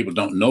 sometimes people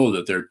don't know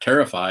that they're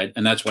terrified,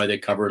 and that's why they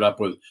cover it up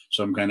with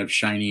some kind of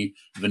shiny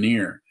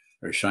veneer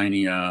or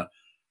shiny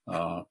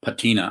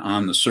patina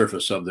on the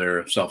surface of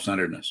their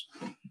self-centeredness.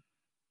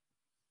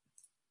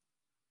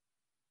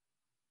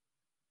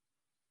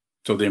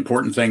 So the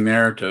important thing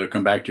there, to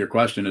come back to your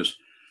question, is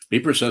be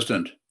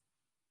persistent.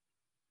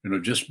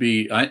 Just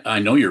be, I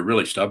know you're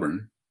really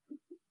stubborn.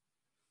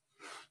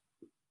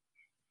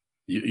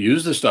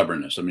 Use the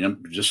stubbornness. I mean,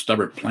 I'm just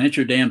stubborn. Plant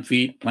your damn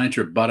feet, plant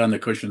your butt on the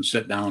cushion,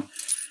 sit down,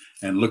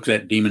 and look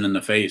that demon in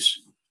the face.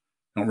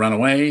 Don't run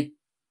away.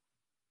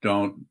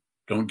 Don't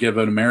give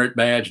it a merit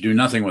badge. Do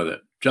nothing with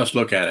it. Just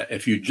look at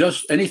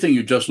it. Anything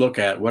you just look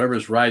at, whatever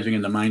is rising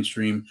in the mind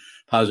stream,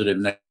 positive,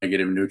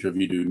 negative, neutral,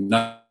 if you do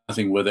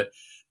nothing with it,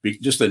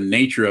 just the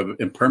nature of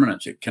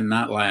impermanence, it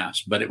cannot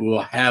last, but it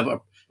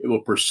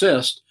will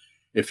persist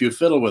if you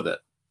fiddle with it.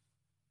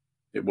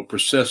 It will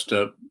persist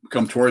to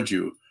come towards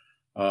you.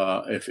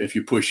 If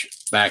you push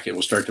back, it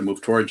will start to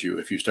move towards you.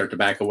 If you start to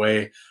back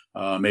away,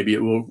 maybe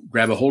it will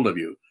grab a hold of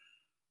you.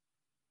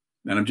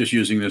 And I'm just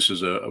using this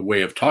as a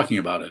way of talking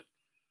about it,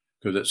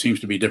 because it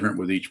seems to be different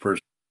with each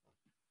person.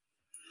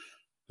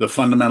 The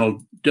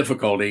fundamental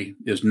difficulty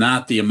is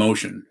not the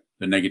emotion,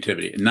 the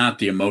negativity, not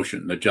the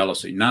emotion, the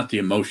jealousy, not the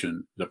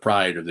emotion, the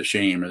pride or the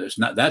shame.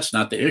 That's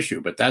not the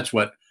issue, but that's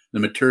what the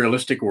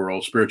materialistic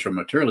world, spiritual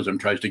materialism,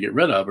 tries to get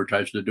rid of or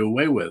tries to do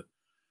away with.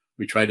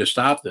 We try to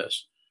stop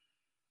this.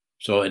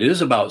 So it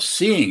is about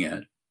seeing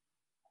it.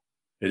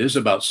 It is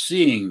about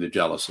seeing the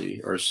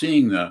jealousy or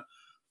seeing the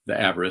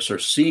avarice or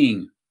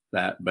seeing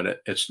that,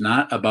 but it's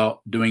not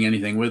about doing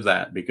anything with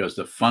that, because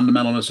the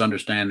fundamental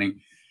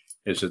misunderstanding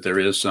is that there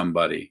is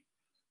somebody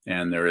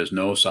and there is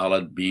no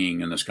solid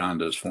being in the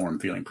skandhas: form,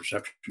 feeling,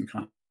 perception,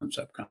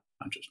 concept,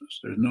 consciousness.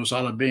 There's no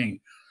solid being.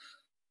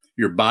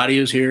 Your body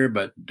is here,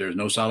 but there's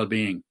no solid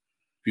being.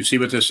 If you see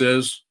what this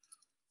is,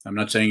 I'm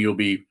not saying you'll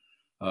be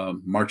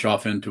march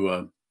off into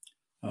a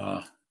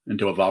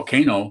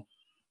volcano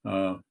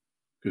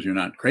because you're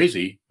not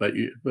crazy,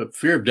 but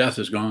fear of death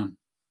is gone.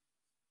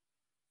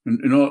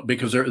 And,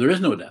 because there is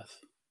no death.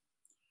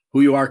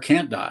 Who you are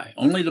can't die.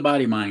 Only the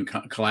body-mind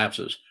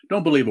collapses.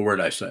 Don't believe a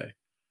word I say.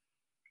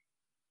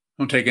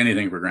 Don't take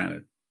anything for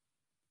granted.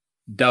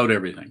 Doubt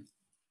everything.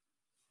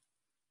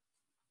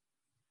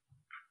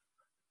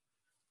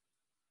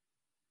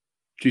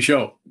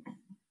 Chisho.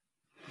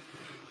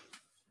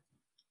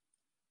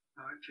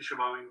 Chisho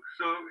Bowing.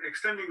 So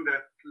extending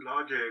that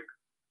logic.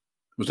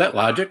 Was that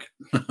logic?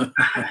 The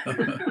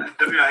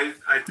way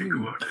I think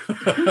about it.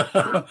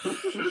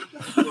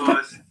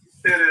 Because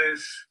there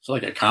is... It's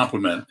like a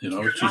compliment,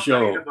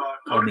 Chisho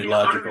called me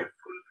logical. How do we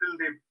fulfill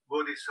the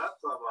bodhisattva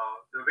vow?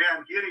 The way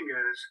I'm hearing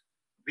is,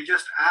 we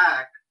just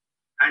act,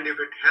 and if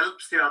it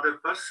helps the other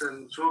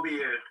person, so be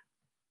it.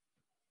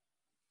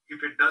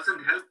 If it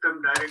doesn't help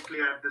them directly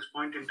at this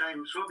point in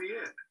time, so be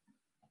it.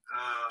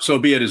 So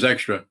be it is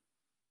extra.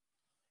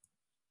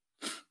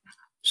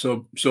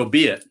 So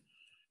be it.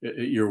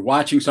 You're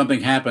watching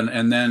something happen,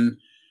 and then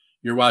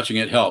you're watching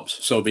it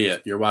helps. So be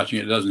it. You're watching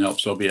it doesn't help.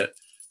 So be it.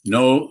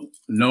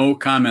 No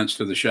comments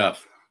to the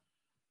chef.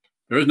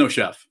 There is no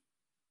chef.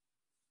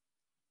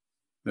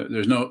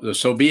 There's no. The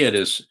so be it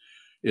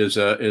is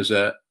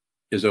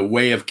a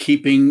way of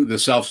keeping the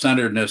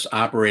self-centeredness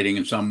operating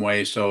in some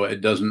way, so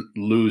it doesn't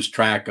lose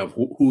track of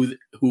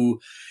who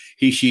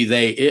he, she,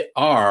 they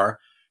are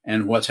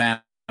and what's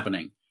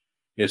happening.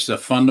 It's the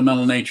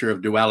fundamental nature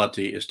of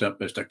duality is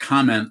to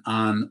comment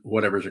on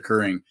whatever's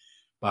occurring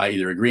by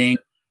either agreeing,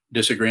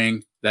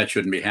 disagreeing. That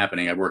shouldn't be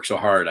happening. I've worked so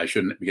hard. I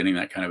shouldn't be getting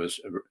that kind of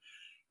a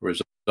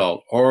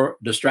result. Or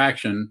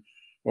distraction,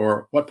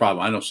 or what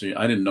problem?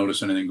 I didn't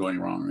notice anything going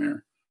wrong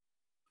there.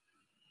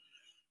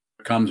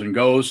 It comes and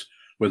goes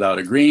without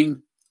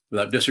agreeing,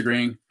 without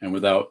disagreeing, and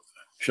without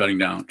shutting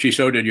down.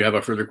 Chisho, did you have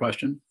a further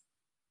question?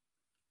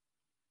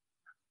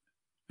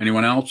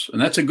 Anyone else?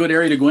 And that's a good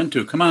area to go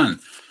into. Come on.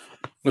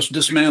 Let's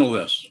dismantle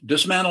this.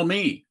 Dismantle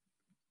me.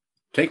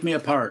 Take me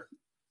apart.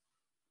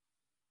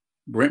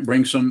 Bring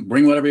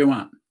whatever you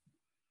want.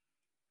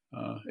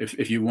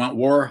 If you want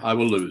war, I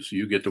will lose.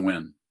 You get to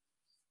win.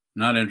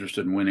 Not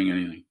interested in winning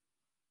anything.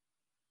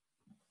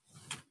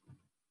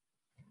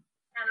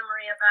 Anna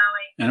Maria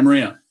Bowie. Anna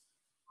Maria.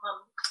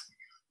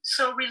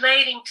 So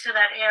relating to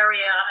that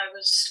area, I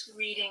was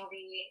reading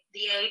the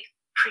 8th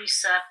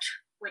precept,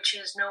 which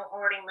is no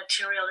hoarding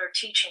material or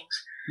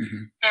teachings.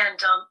 Mm-hmm. And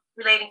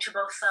relating to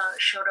both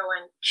Shodo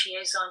and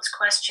Chiazon's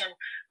question,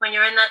 when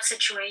you're in that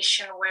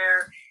situation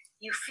where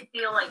you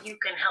feel like you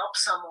can help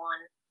someone,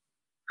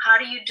 how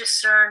do you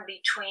discern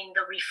between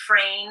the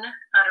refrain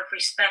out of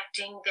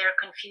respecting their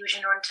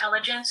confusion or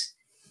intelligence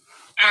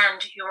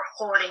and you're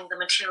hoarding the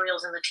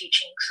materials and the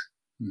teachings.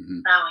 Mm-hmm.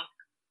 Bowing.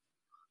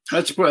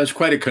 That's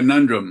quite a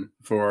conundrum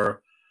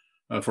for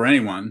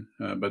anyone.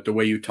 But the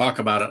way you talk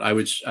about it, I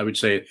would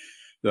say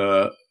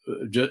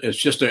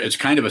it's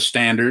kind of a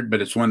standard,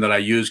 but it's one that I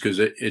use because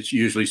it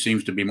usually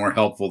seems to be more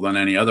helpful than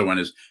any other one.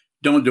 Is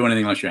don't do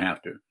anything unless you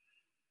have to.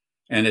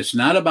 And it's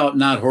not about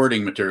not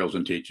hoarding materials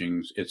and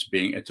teachings.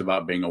 It's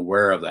about being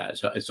aware of that.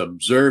 It's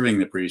observing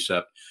the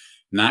precept,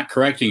 not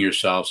correcting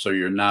yourself so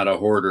you're not a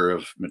hoarder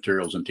of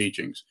materials and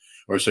teachings,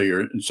 or so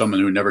you're someone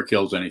who never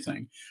kills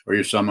anything, or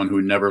you're someone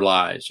who never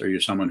lies, or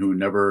you're someone who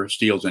never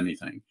steals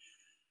anything.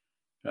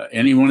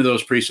 Any one of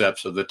those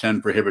precepts of the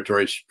 10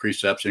 prohibitory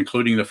precepts,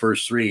 including the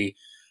first 3,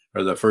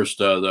 or the first,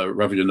 the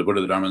refuge in the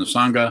Buddha, the Dharma, and the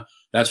Sangha,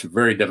 that's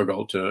very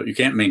difficult you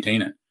can't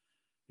maintain it.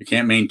 You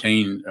can't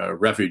maintain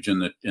refuge in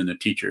the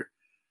teacher.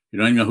 You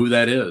don't even know who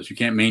that is. You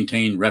can't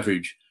maintain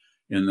refuge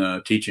in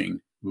the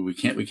teaching. We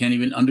can't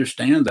even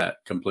understand that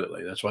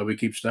completely. That's why we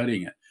keep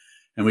studying it.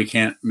 And we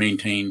can't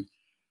maintain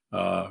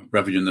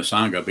refuge in the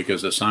Sangha,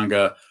 because the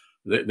Sangha,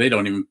 they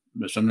don't even,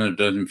 sometimes it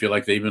doesn't feel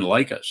like they even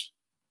like us.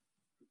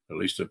 At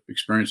least the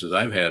experiences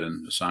I've had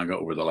in the Sangha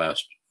over the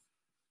last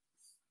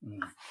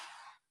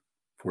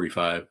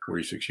 45,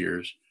 46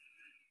 years.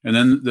 And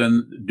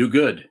then do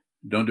good.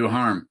 Don't do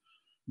harm.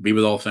 Be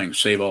with all things.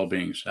 Save all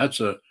beings.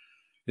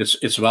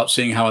 It's about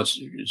seeing how it's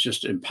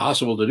just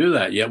impossible to do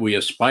that. Yet we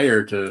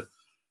aspire to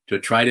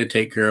try to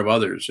take care of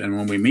others. And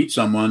when we meet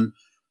someone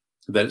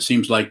that it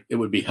seems like it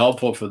would be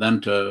helpful for them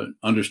to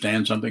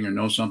understand something or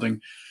know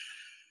something,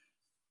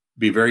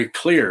 be very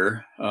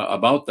clear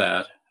about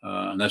that.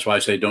 And that's why I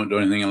say don't do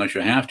anything unless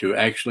you have to.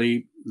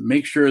 Actually,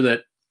 make sure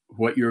that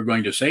what you're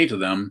going to say to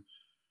them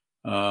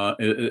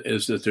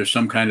is that there's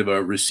some kind of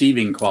a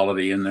receiving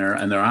quality in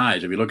their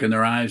eyes. If you look in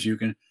their eyes, you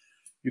can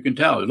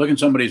tell. You look in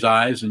somebody's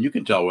eyes and you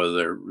can tell whether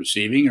they're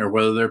receiving or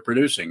whether they're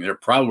producing. They're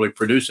probably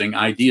producing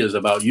ideas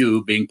about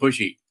you being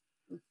pushy,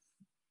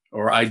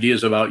 or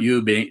ideas about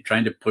you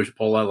trying to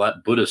pull all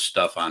that Buddhist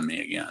stuff on me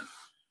again.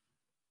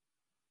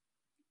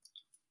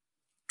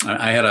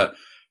 I had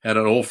an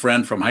old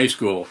friend from high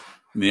school,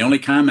 and the only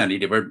comment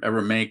he'd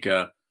ever make,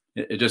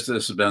 this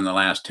has been the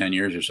last 10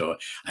 years or so.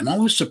 I'm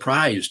always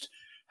surprised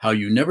how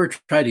you never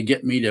try to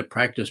get me to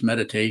practice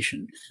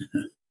meditation.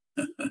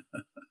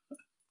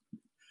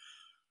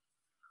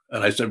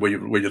 And I said, would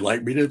you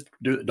like me to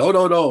do it? No,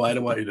 I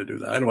don't want you to do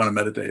that. I don't want to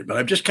meditate. But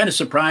I'm just kind of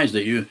surprised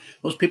that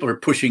those people are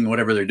pushing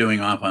whatever they're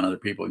doing off on other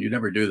people. You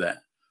never do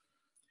that.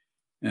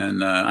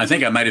 And I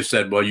think I might have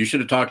said, well, you should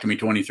have talked to me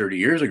 20, 30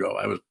 years ago.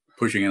 I was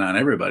pushing it on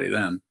everybody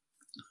then.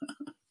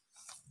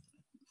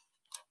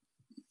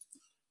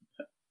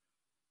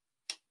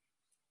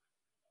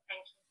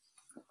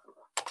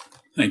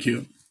 Thank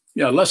you.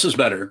 Yeah, less is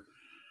better.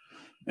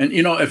 And,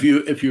 if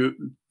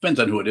you depends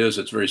on who it is,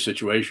 it's very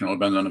situational. It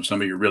depends on if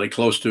somebody you're really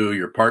close to,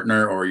 your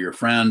partner or your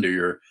friend or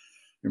your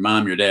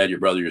mom, your dad, your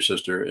brother, your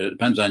sister. It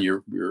depends on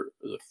your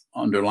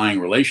underlying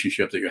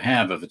relationship that you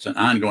have. If it's an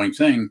ongoing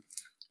thing,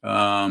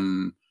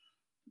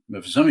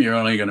 if some of you are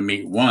only going to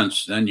meet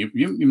once, then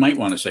you might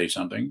want to say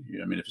something.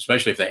 I mean,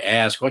 especially if they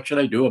ask, what should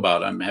I do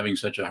about it? I'm having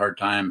such a hard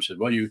time. I said,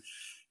 well, you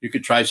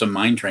could try some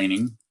mind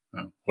training.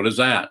 What is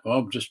that?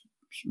 Well, just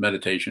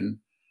meditation.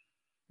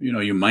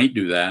 You might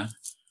do that.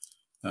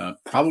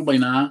 Probably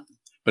not.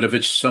 But if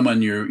it's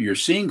someone you're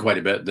seeing quite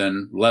a bit,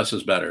 then less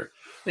is better.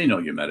 They know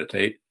you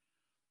meditate.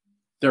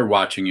 They're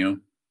watching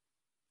you.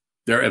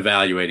 They're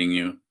evaluating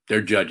you.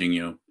 They're judging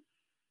you.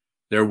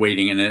 They're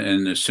waiting.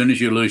 And as soon as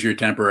you lose your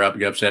temper up, you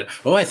get upset.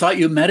 Oh, I thought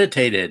you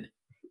meditated.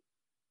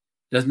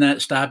 Doesn't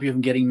that stop you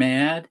from getting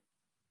mad?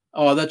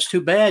 Oh, that's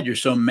too bad. You're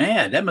so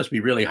mad. That must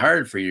be really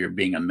hard for you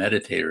being a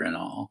meditator and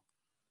all.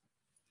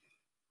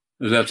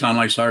 Does that sound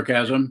like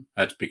sarcasm?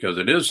 That's because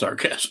it is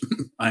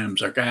sarcasm. I am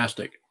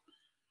sarcastic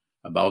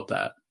about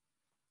that.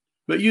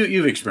 But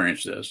you've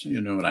experienced this.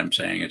 You know what I'm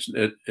saying.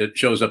 It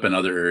shows up in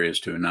other areas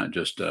too, not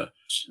just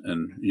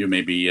and you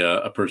may be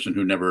a person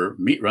who never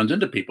runs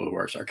into people who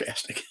are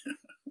sarcastic.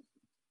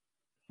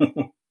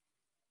 Bowing.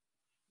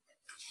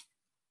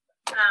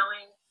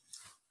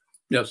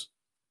 Yes.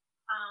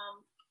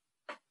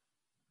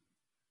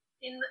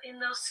 In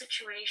those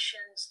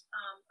situations,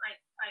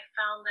 I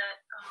found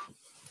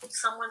that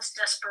someone's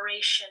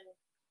desperation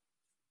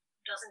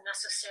doesn't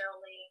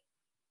necessarily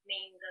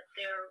mean that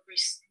they're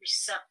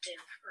receptive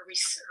or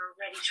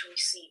ready to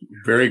receive.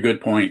 Very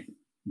good point.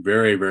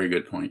 Very, very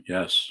good point.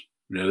 Yes.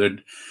 The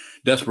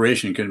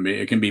desperation can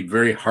be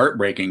very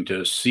heartbreaking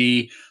to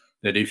see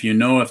that if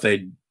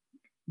they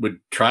would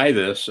try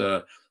this,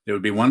 it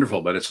would be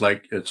wonderful. But it's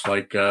like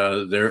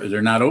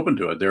they're not open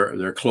to it.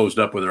 They're closed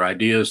up with their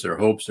ideas, their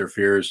hopes, their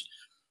fears,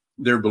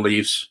 their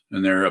beliefs,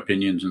 and their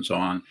opinions, and so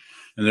on.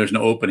 And there's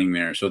no opening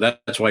there. So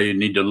that's why you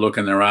need to look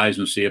in their eyes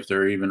and see if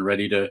they're even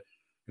ready to.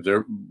 If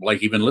they're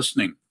like even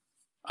listening.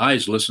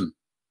 Eyes listen.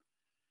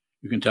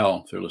 You can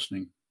tell if they're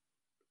listening.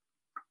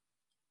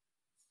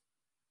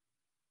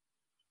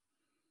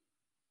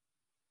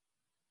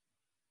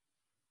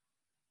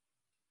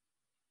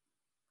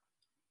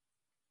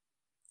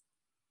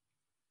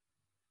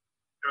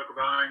 Dr.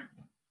 Bowing.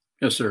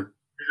 Yes, sir.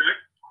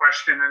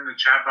 question in the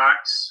chat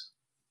box.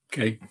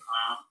 Okay.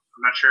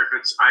 I'm not sure if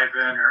it's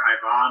Ivan or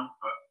Ivan,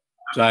 but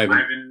it's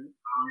Ivan.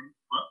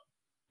 What?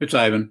 It's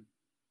Ivan.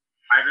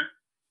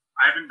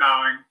 Ivan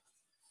Bowing.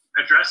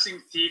 Addressing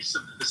thieves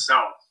of the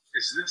self.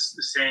 Is this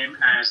the same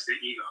as the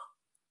ego?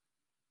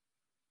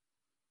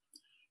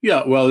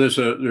 Yeah. Well, there's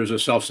a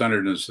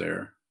self-centeredness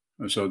there.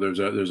 So there's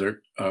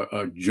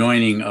a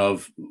joining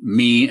of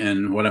me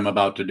and what I'm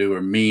about to do,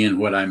 or me and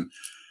what I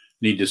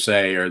need to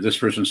say, or this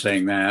person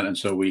saying that, and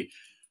so we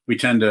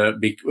tend to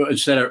be,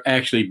 instead of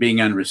actually being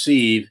on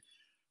receive,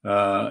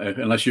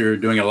 unless you're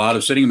doing a lot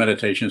of sitting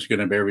meditation, it's going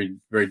to be very,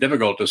 very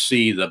difficult to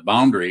see the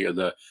boundary or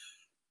the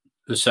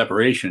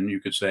separation, you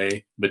could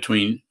say,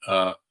 between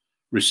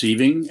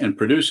receiving and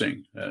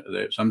producing.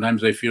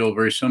 Sometimes they feel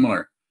very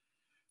similar.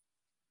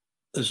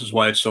 This is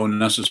why it's so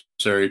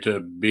necessary to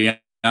be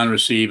on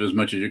receive as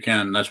much as you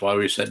can. That's why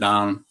we sit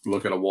down,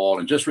 look at a wall,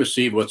 and just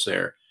receive what's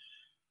there.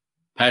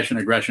 Passion,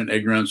 aggression,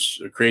 ignorance,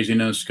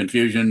 craziness,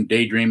 confusion,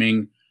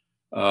 daydreaming,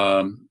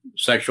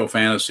 sexual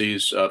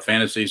fantasies,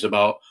 fantasies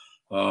about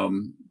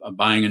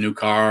buying a new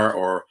car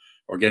or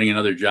getting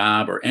another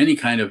job, or any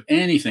kind of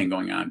anything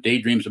going on.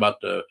 Daydreams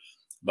about the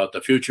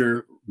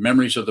future,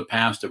 memories of the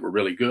past that were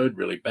really good,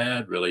 really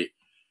bad, really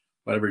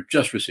whatever.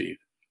 Just receive.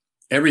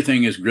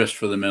 Everything is grist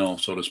for the mill,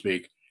 so to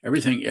speak.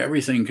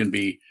 Everything can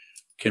be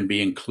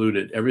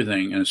included.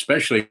 Everything, and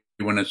especially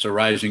when it's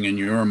arising in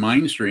your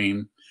mind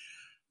stream.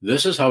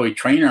 This is how we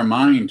train our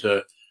mind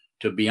to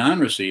be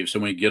on receive. So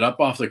when we get up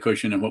off the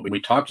cushion and when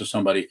we talk to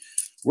somebody,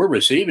 we're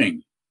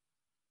receiving.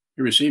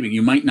 You're receiving.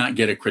 You might not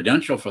get a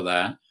credential for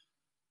that.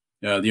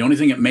 The only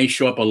thing that may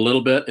show up a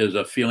little bit is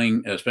a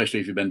feeling, especially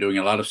if you've been doing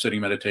a lot of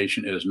sitting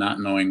meditation, is not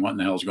knowing what in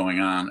the hell's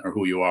going on, or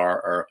who you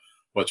are, or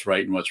what's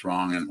right and what's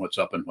wrong, and what's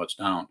up and what's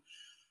down.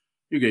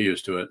 You get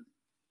used to it.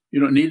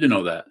 You don't need to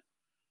know that.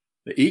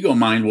 The ego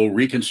mind will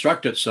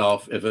reconstruct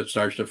itself if it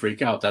starts to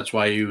freak out. That's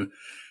why you,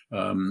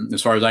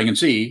 as far as I can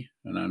see,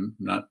 and I'm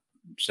not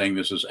saying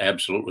this is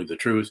absolutely the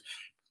truth,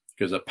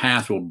 because a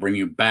path will bring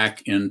you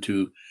back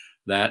into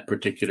that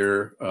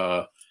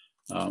particular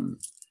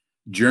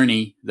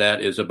journey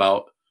that is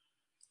about,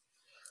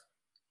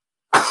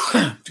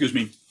 excuse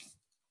me,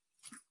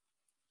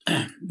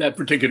 that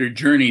particular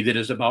journey that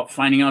is about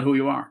finding out who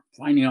you are,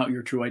 finding out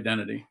your true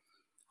identity.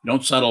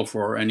 Don't settle.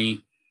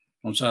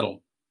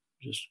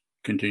 Just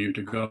continue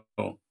to go.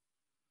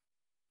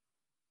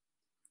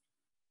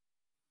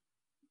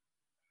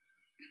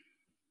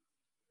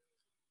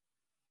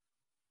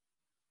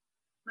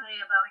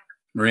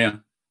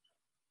 Maria.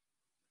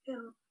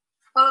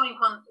 Following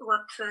on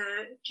what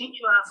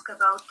Jinju asked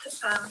about,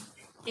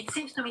 it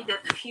seems to me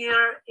that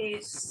fear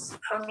is,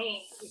 for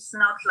me, is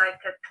not like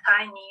a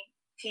tiny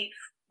thief.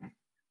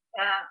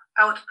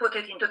 I would put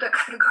it into the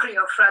category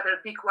of rather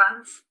big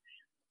ones.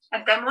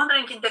 And I'm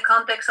wondering, in the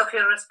context of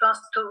your response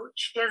to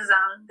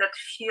Chezan, that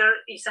fear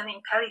is an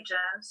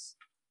intelligence,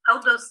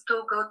 how those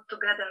two go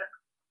together?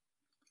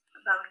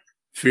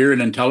 Fear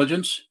and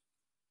intelligence?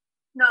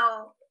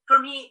 No, for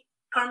me,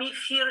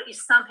 fear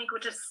is something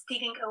which is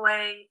stealing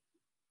away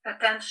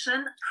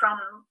attention from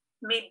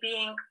me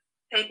being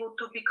able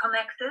to be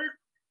connected.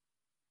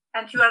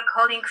 And you are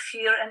calling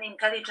fear an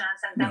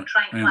intelligence, and I'm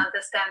trying to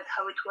understand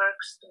how it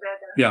works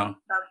together. Yeah.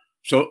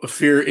 So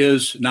fear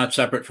is not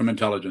separate from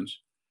intelligence.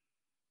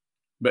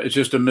 But it's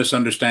just a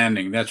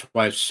misunderstanding. That's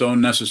why it's so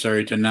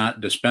necessary to not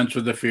dispense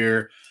with the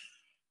fear.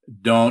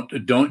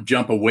 Don't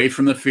jump away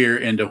from the fear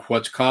into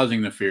what's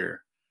causing the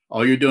fear.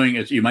 All you're doing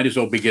is, you might as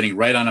well be getting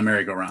right on a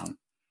merry-go-round.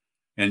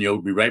 And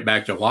you'll be right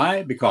back to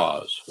why,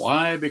 because.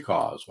 Why,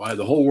 because. Why?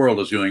 The whole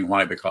world is doing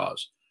why,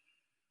 because.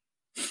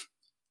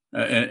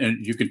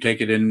 And you can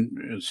take it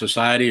in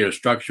society or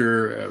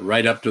structure,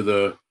 right up to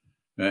the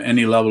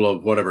any level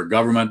of whatever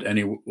government,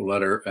 any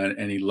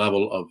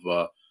level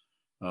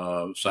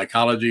of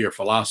psychology or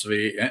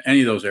philosophy.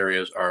 Any of those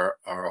areas are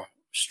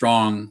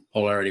strong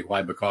polarity.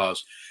 Why?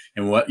 Because.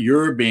 And what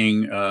you're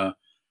being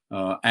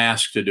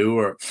asked to do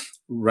or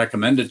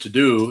recommended to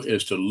do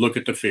is to look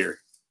at the fear.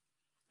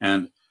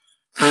 And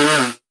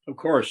of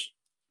course,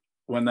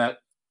 when that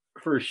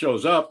first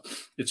shows up,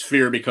 it's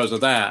fear because of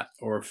that,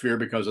 or fear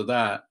because of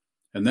that.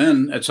 And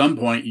then at some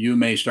point you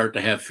may start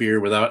to have fear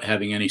without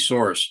having any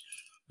source.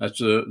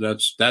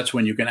 That's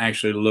when you can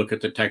actually look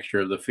at the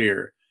texture of the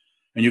fear.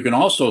 And you can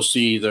also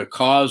see the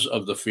cause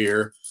of the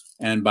fear.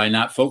 And by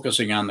not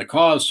focusing on the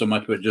cause so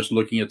much, but just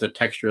looking at the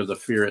texture of the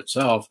fear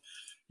itself,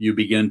 you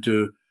begin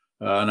to,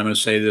 and I'm going to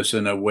say this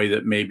in a way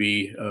that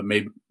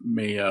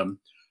may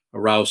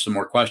arouse some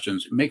more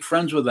questions. Make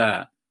friends with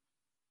that.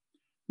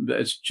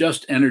 It's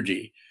just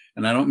energy.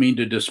 And I don't mean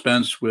to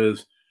dispense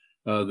with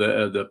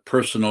the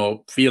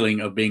personal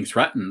feeling of being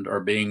threatened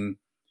or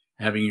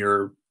having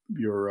your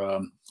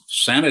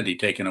sanity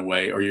taken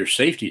away or your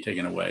safety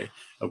taken away.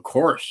 Of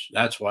course,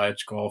 that's why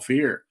it's called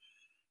fear.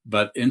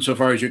 But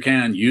insofar as you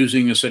can,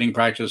 using the sitting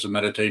practice of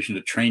meditation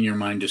to train your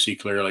mind to see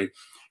clearly,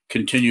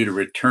 continue to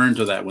return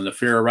to that. When the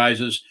fear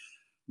arises,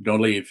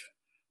 don't leave.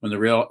 When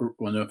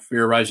the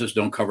fear arises,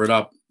 don't cover it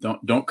up.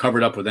 Don't cover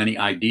it up with any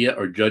idea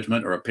or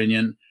judgment or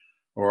opinion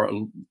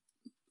or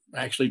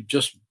actually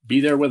just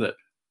be there with it.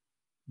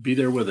 Be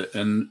there with it.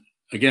 And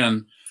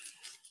again,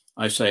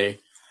 I say,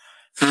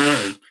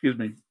 excuse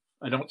me,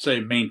 I don't say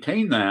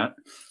maintain that.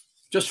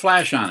 Just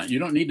flash on it. You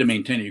don't need to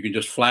maintain it. You can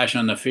just flash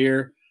on the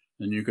fear,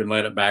 then you can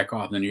let it back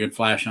off. Then you can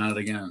flash on it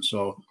again.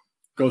 So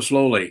go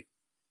slowly.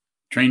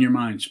 Train your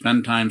mind.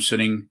 Spend time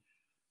sitting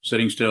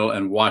still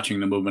and watching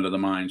the movement of the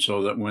mind,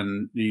 so that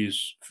when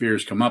these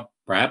fears come up,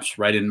 perhaps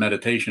right in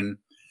meditation,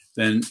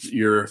 then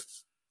you're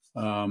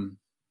in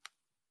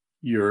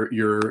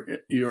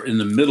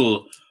the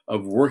middle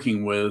of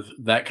working with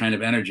that kind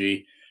of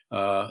energy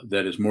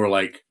that is more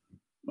like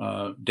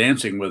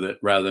dancing with it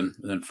rather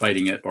than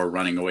fighting it or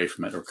running away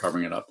from it or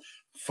covering it up.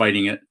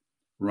 Fighting it,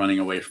 running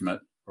away from it,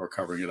 or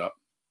covering it up.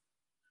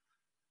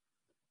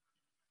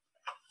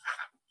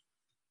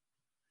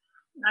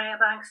 Maria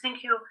Banks,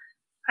 thank you.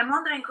 I'm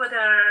wondering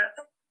whether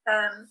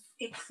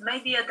it's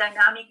maybe a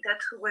dynamic that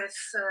with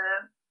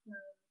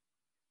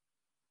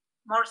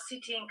more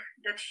sitting,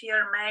 that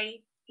fear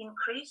may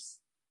increase.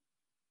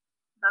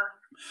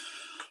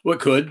 Well,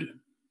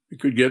 it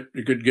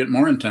could get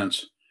more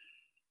intense,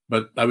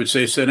 but I would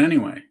say sit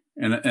anyway.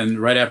 And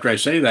right after I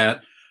say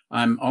that,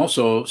 I'm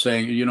also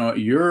saying,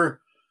 you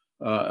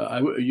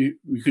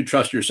could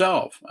trust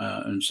yourself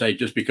and say,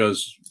 just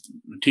because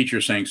the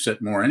teacher's saying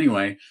sit more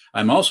anyway,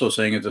 I'm also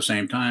saying at the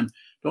same time,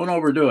 don't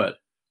overdo it.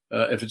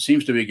 If it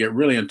seems to get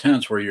really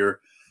intense where you're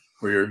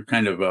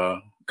kind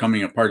of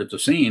coming apart at the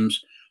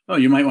seams,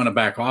 you might want to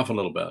back off a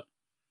little bit,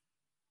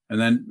 and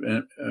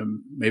then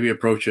maybe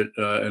approach it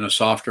in a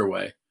softer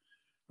way,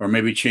 or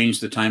maybe change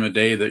the time of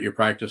day that you're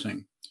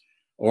practicing,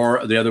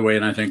 or the other way.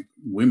 And I think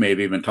we may have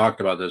even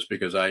talked about this,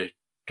 because I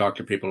talk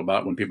to people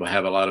about when people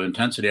have a lot of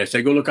intensity. I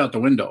say, go look out the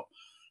window.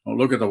 Don't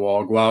look at the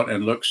wall. Go out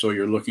and look, so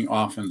you're looking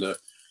off into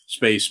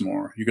space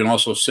more. You can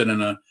also sit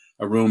in a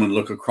room and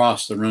look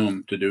across the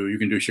room you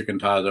can do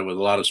shikantaza with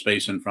a lot of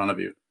space in front of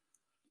you.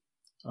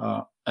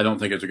 I don't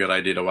think it's a good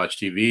idea to watch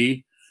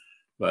TV,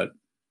 but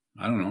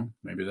I don't know,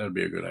 maybe that'd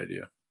be a good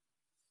idea.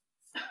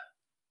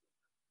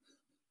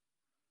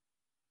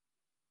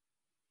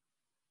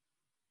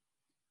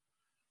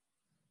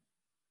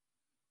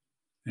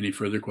 Any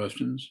further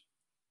questions?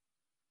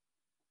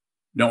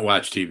 Don't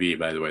watch TV,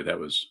 by the way. That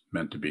was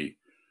meant to be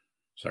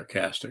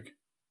sarcastic.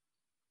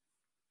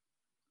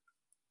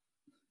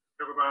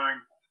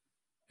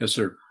 Yes,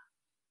 sir.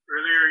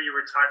 Earlier, you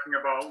were talking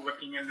about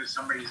looking into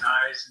somebody's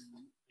eyes and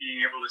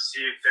being able to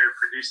see if they're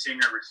producing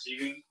or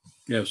receiving.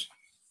 Yes.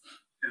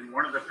 And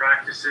one of the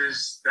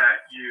practices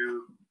that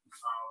you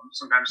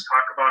sometimes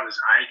talk about is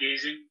eye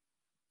gazing.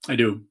 I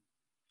do.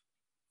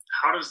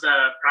 How does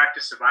the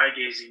practice of eye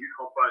gazing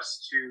help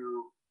us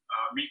to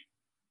meet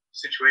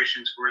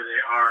situations where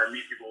they are,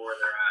 meet people where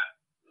they're at?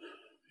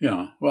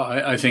 Yeah, well,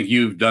 I think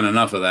you've done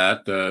enough of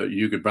that.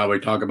 You could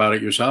probably talk about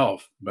it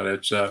yourself, but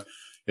it's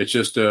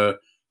just the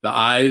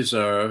eyes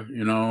are,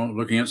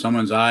 looking at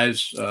someone's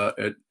eyes.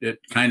 It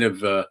kind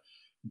of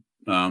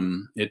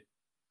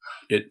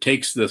it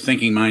takes the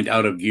thinking mind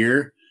out of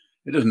gear.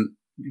 It doesn't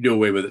do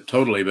away with it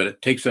totally, but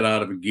it takes it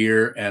out of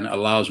gear and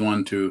allows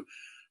one to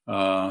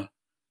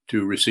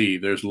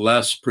receive. There's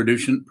less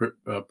producing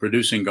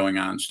going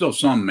on. Still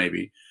some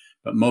maybe,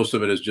 but most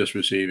of it is just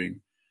receiving.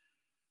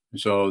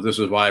 So this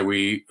is why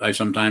I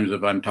sometimes,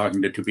 if I'm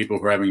talking to two people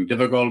who are having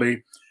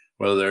difficulty,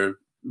 whether they're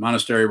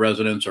monastery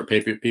residents or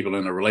people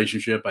in a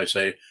relationship, I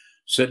say,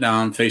 sit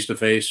down face to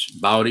face,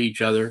 bow to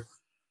each other,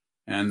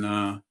 and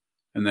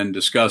then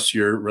discuss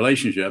your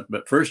relationship.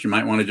 But first, you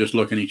might want to just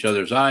look in each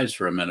other's eyes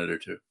for a minute or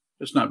two.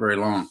 It's not very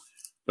long,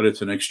 but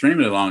it's an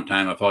extremely long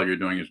time if all you're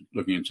doing is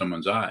looking in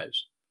someone's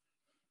eyes.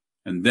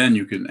 And then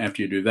you can,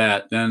 after you do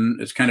that, then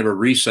it's kind of a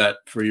reset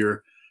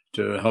to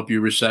help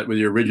you reset with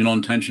your original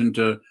intention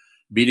to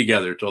be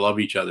together, to love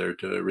each other,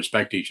 to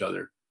respect each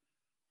other.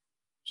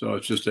 So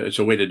it's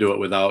a way to do it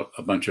without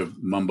a bunch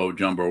of mumbo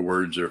jumbo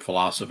words or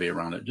philosophy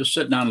around it. Just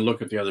sit down and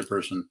look at the other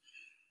person.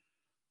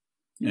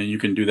 And you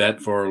can do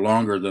that for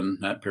longer than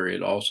that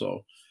period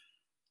also.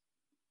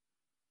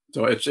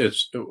 So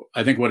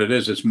I think what it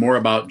is, it's more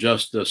about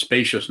just the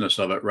spaciousness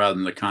of it rather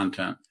than the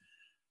content.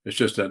 It's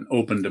just an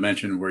open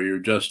dimension where you're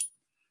just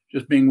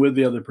being with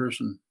the other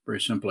person, very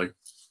simply.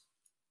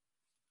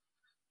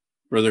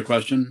 Further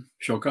question,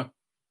 Shoka?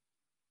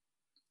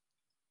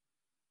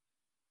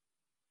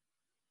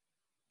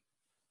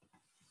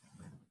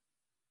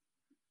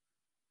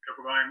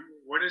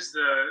 What is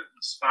the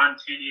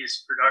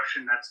spontaneous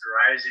production that's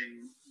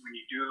arising when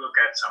you do look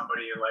at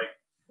somebody, like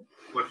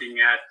looking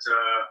at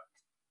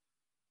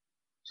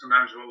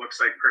sometimes what looks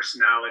like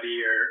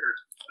personality or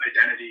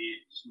identity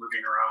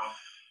moving around?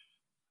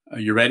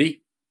 Are you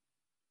ready?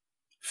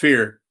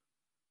 Fear.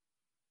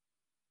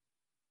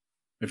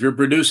 If you're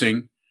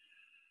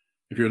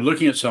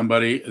looking at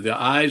somebody, the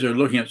eyes are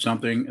looking at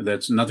something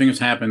nothing has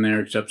happened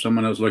there except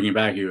someone else looking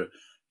back at you.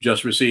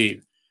 Just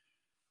receive.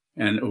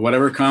 And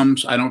whatever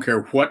comes, I don't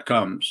care what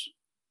comes,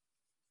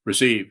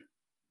 receive.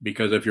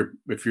 Because if you're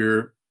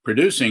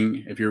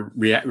producing, if you're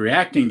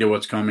reacting to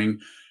what's coming,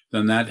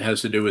 then that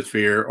has to do with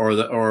fear or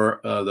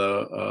a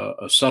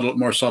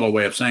more subtle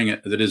way of saying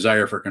it, the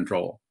desire for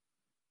control.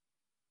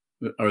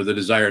 or the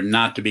desire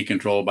not to be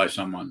controlled by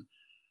someone,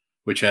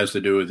 which has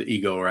to do with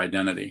ego or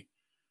identity.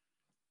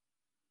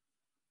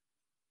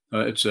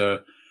 It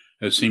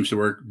seems to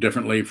work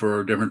differently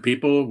for different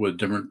people with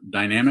different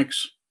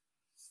dynamics.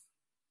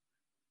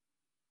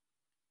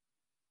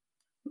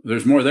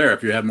 There's more there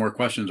if you have more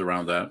questions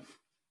around that.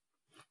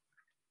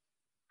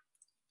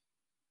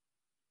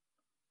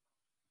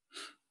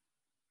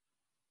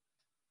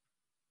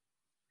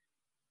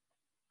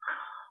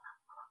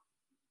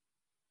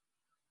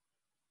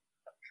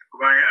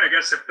 Well, I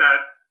guess if that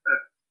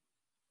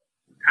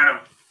kind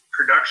of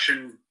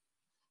production,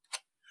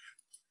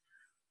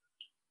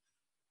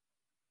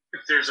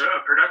 if there's a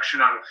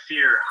production out of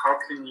fear, how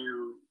can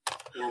you,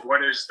 or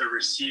what is the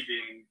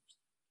receiving?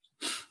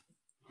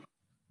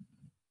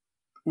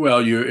 Well,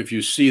 if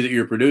you see that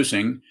you're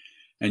producing,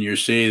 and you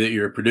see that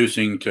you're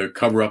producing to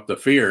cover up the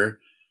fear,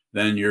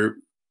 then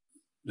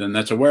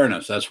that's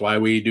awareness. That's why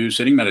we do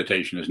sitting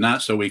meditation. It's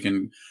not so we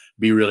can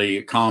be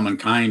really calm and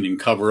kind and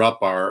cover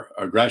up our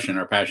aggression,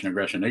 our passion,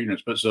 aggression,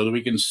 ignorance, but so that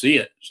we can see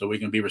it, so we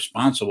can be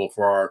responsible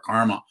for our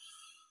karma,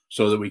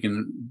 so that we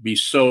can be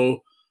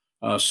so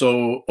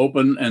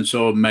open and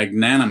so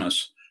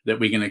magnanimous that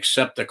we can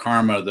accept the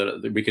karma,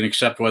 that we can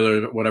accept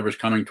whatever's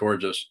coming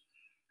towards us,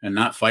 and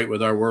not fight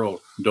with our world.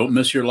 Don't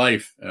miss your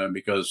life,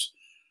 because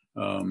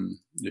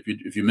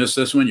if you miss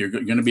this one, you're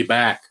going to be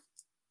back.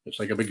 It's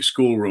like a big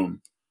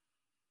schoolroom.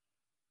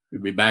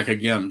 You'll be back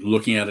again,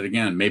 looking at it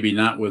again. Maybe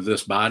not with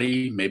this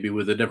body, maybe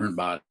with a different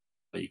body.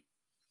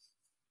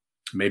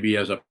 Maybe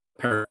as a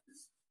parent.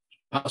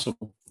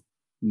 Possible.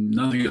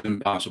 Nothing is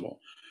impossible.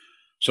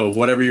 So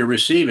whatever you're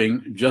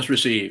receiving, just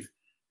receive.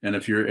 And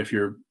if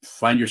you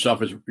find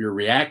yourself as you're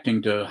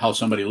reacting to how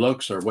somebody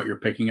looks or what you're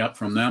picking up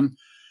from them,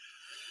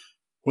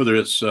 whether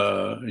it's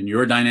in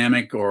your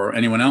dynamic or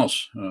anyone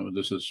else,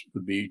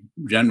 would be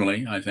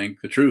generally, I think,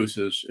 the truth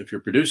is if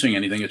you're producing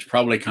anything, it's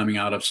probably coming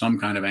out of some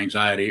kind of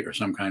anxiety or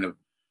some kind of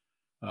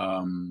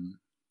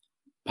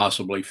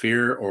possibly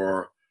fear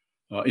or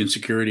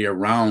insecurity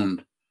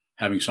around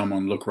having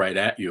someone look right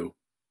at you.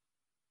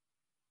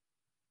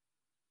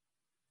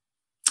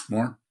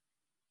 More?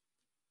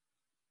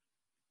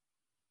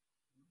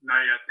 Not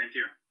yet, thank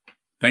you.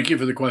 Thank you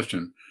for the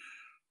question.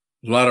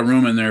 There's a lot of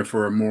room in there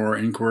for more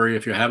inquiry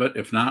if you have it.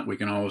 If not, we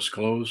can always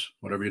close,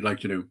 whatever you'd like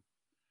to do.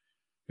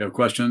 If you have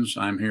questions,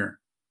 I'm here.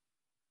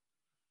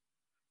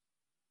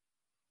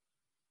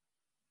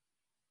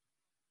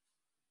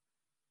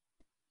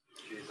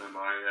 Geez, I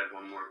had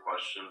one more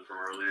question from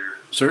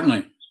earlier.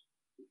 Certainly.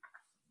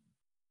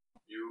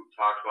 You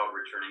talked about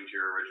returning to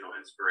your original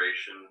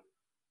inspiration.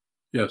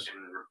 Yes.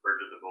 And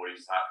referred to the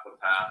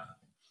Bodhisattva path.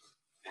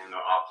 And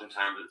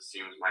oftentimes it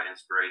seems my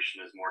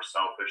inspiration is more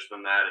selfish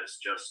than that. It's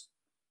just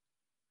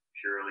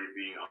purely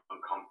being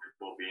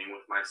uncomfortable being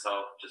with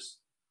myself, just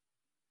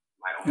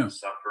my own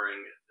suffering.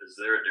 Is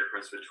there a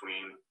difference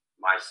between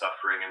my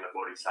suffering and the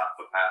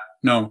Bodhisattva path?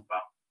 No.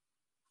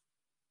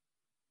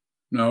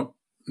 No,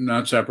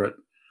 not separate.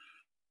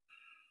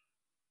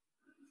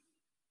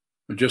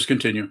 But just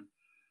continue.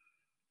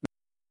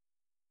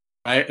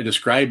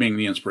 Describing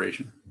the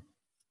inspiration.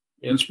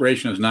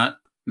 Inspiration is not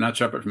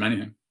separate from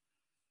anything.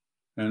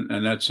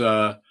 And that's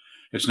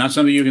it's not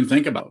something you can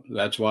think about.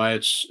 That's why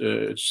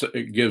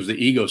it gives the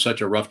ego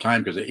such a rough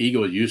time, because the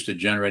ego is used to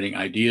generating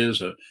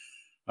ideas,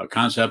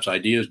 concepts,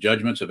 ideas,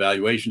 judgments,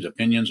 evaluations,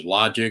 opinions,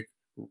 logic,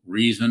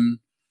 reason,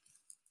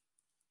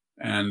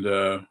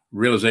 and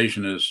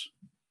realization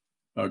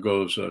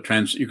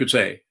you could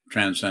say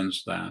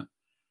transcends that.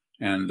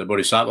 And the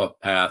Bodhisattva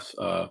path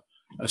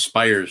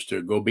aspires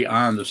to go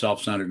beyond the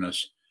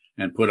self-centeredness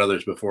and put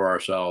others before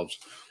ourselves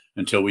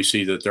until we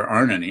see that there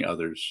aren't any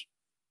others.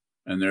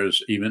 And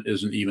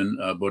isn't even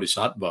a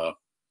bodhisattva.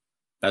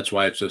 That's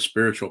why it's a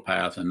spiritual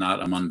path and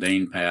not a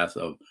mundane path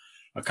of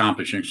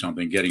accomplishing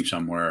something, getting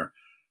somewhere,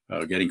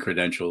 getting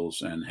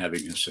credentials, and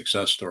having a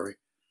success story.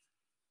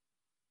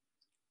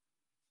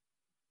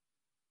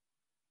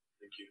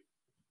 Thank you.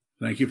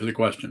 Thank you for the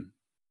question.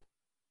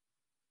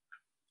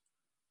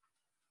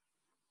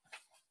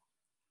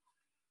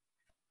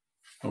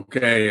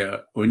 Okay,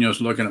 Unyo's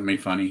looking at me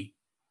funny.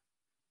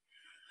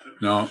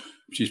 No,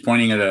 she's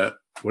pointing at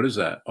what is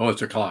that? Oh,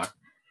 it's a clock.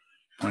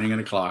 Pointing at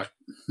a clock.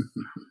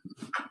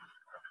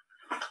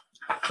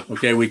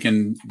 Okay, we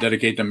can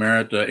dedicate the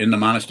merit in the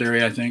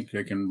monastery, I think.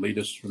 They can lead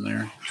us from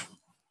there.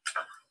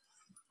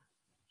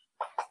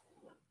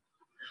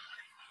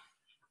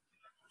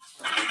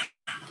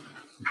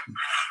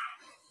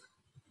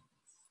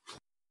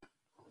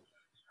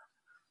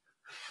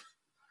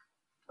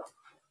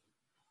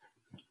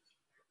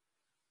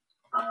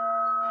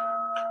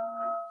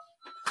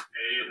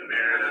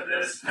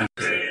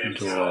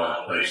 Into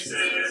all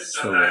places,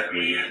 so that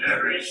we and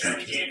every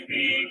sentient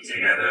being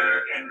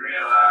together can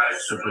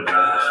realize the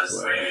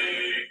Buddha's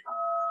way.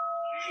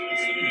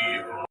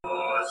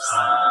 Jivo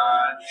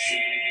san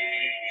chi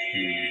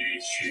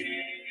chi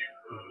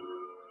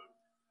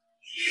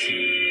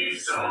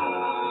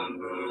shizon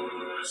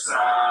bu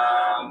sa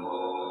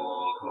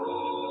moko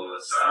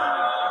sa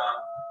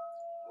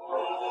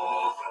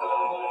moko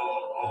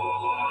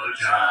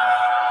oja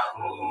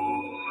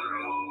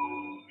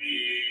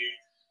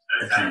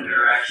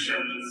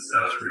directions,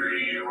 the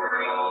three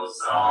worlds,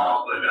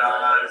 all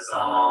Buddhas,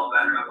 all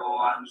venerable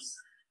ones,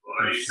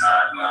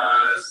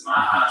 Bodhisattvas,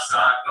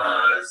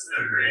 Mahasattvas,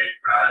 the great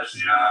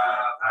Prajna,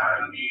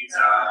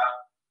 Paramita.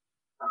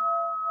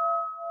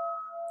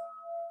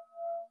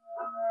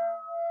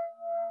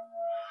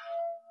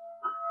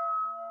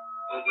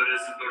 O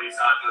Buddhas and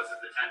Bodhisattvas of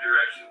the 10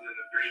 directions and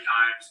the 3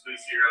 times,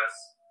 please hear us.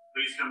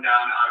 Please come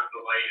down out of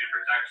the light and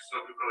protect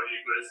Sokukoji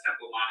Buddhist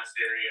Temple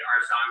Monastery, our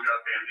Sangha,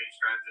 families,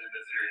 friends, and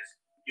visitors.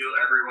 Heal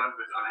everyone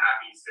who is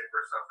unhappy, sick,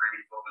 or suffering,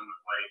 and fill them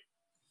with light.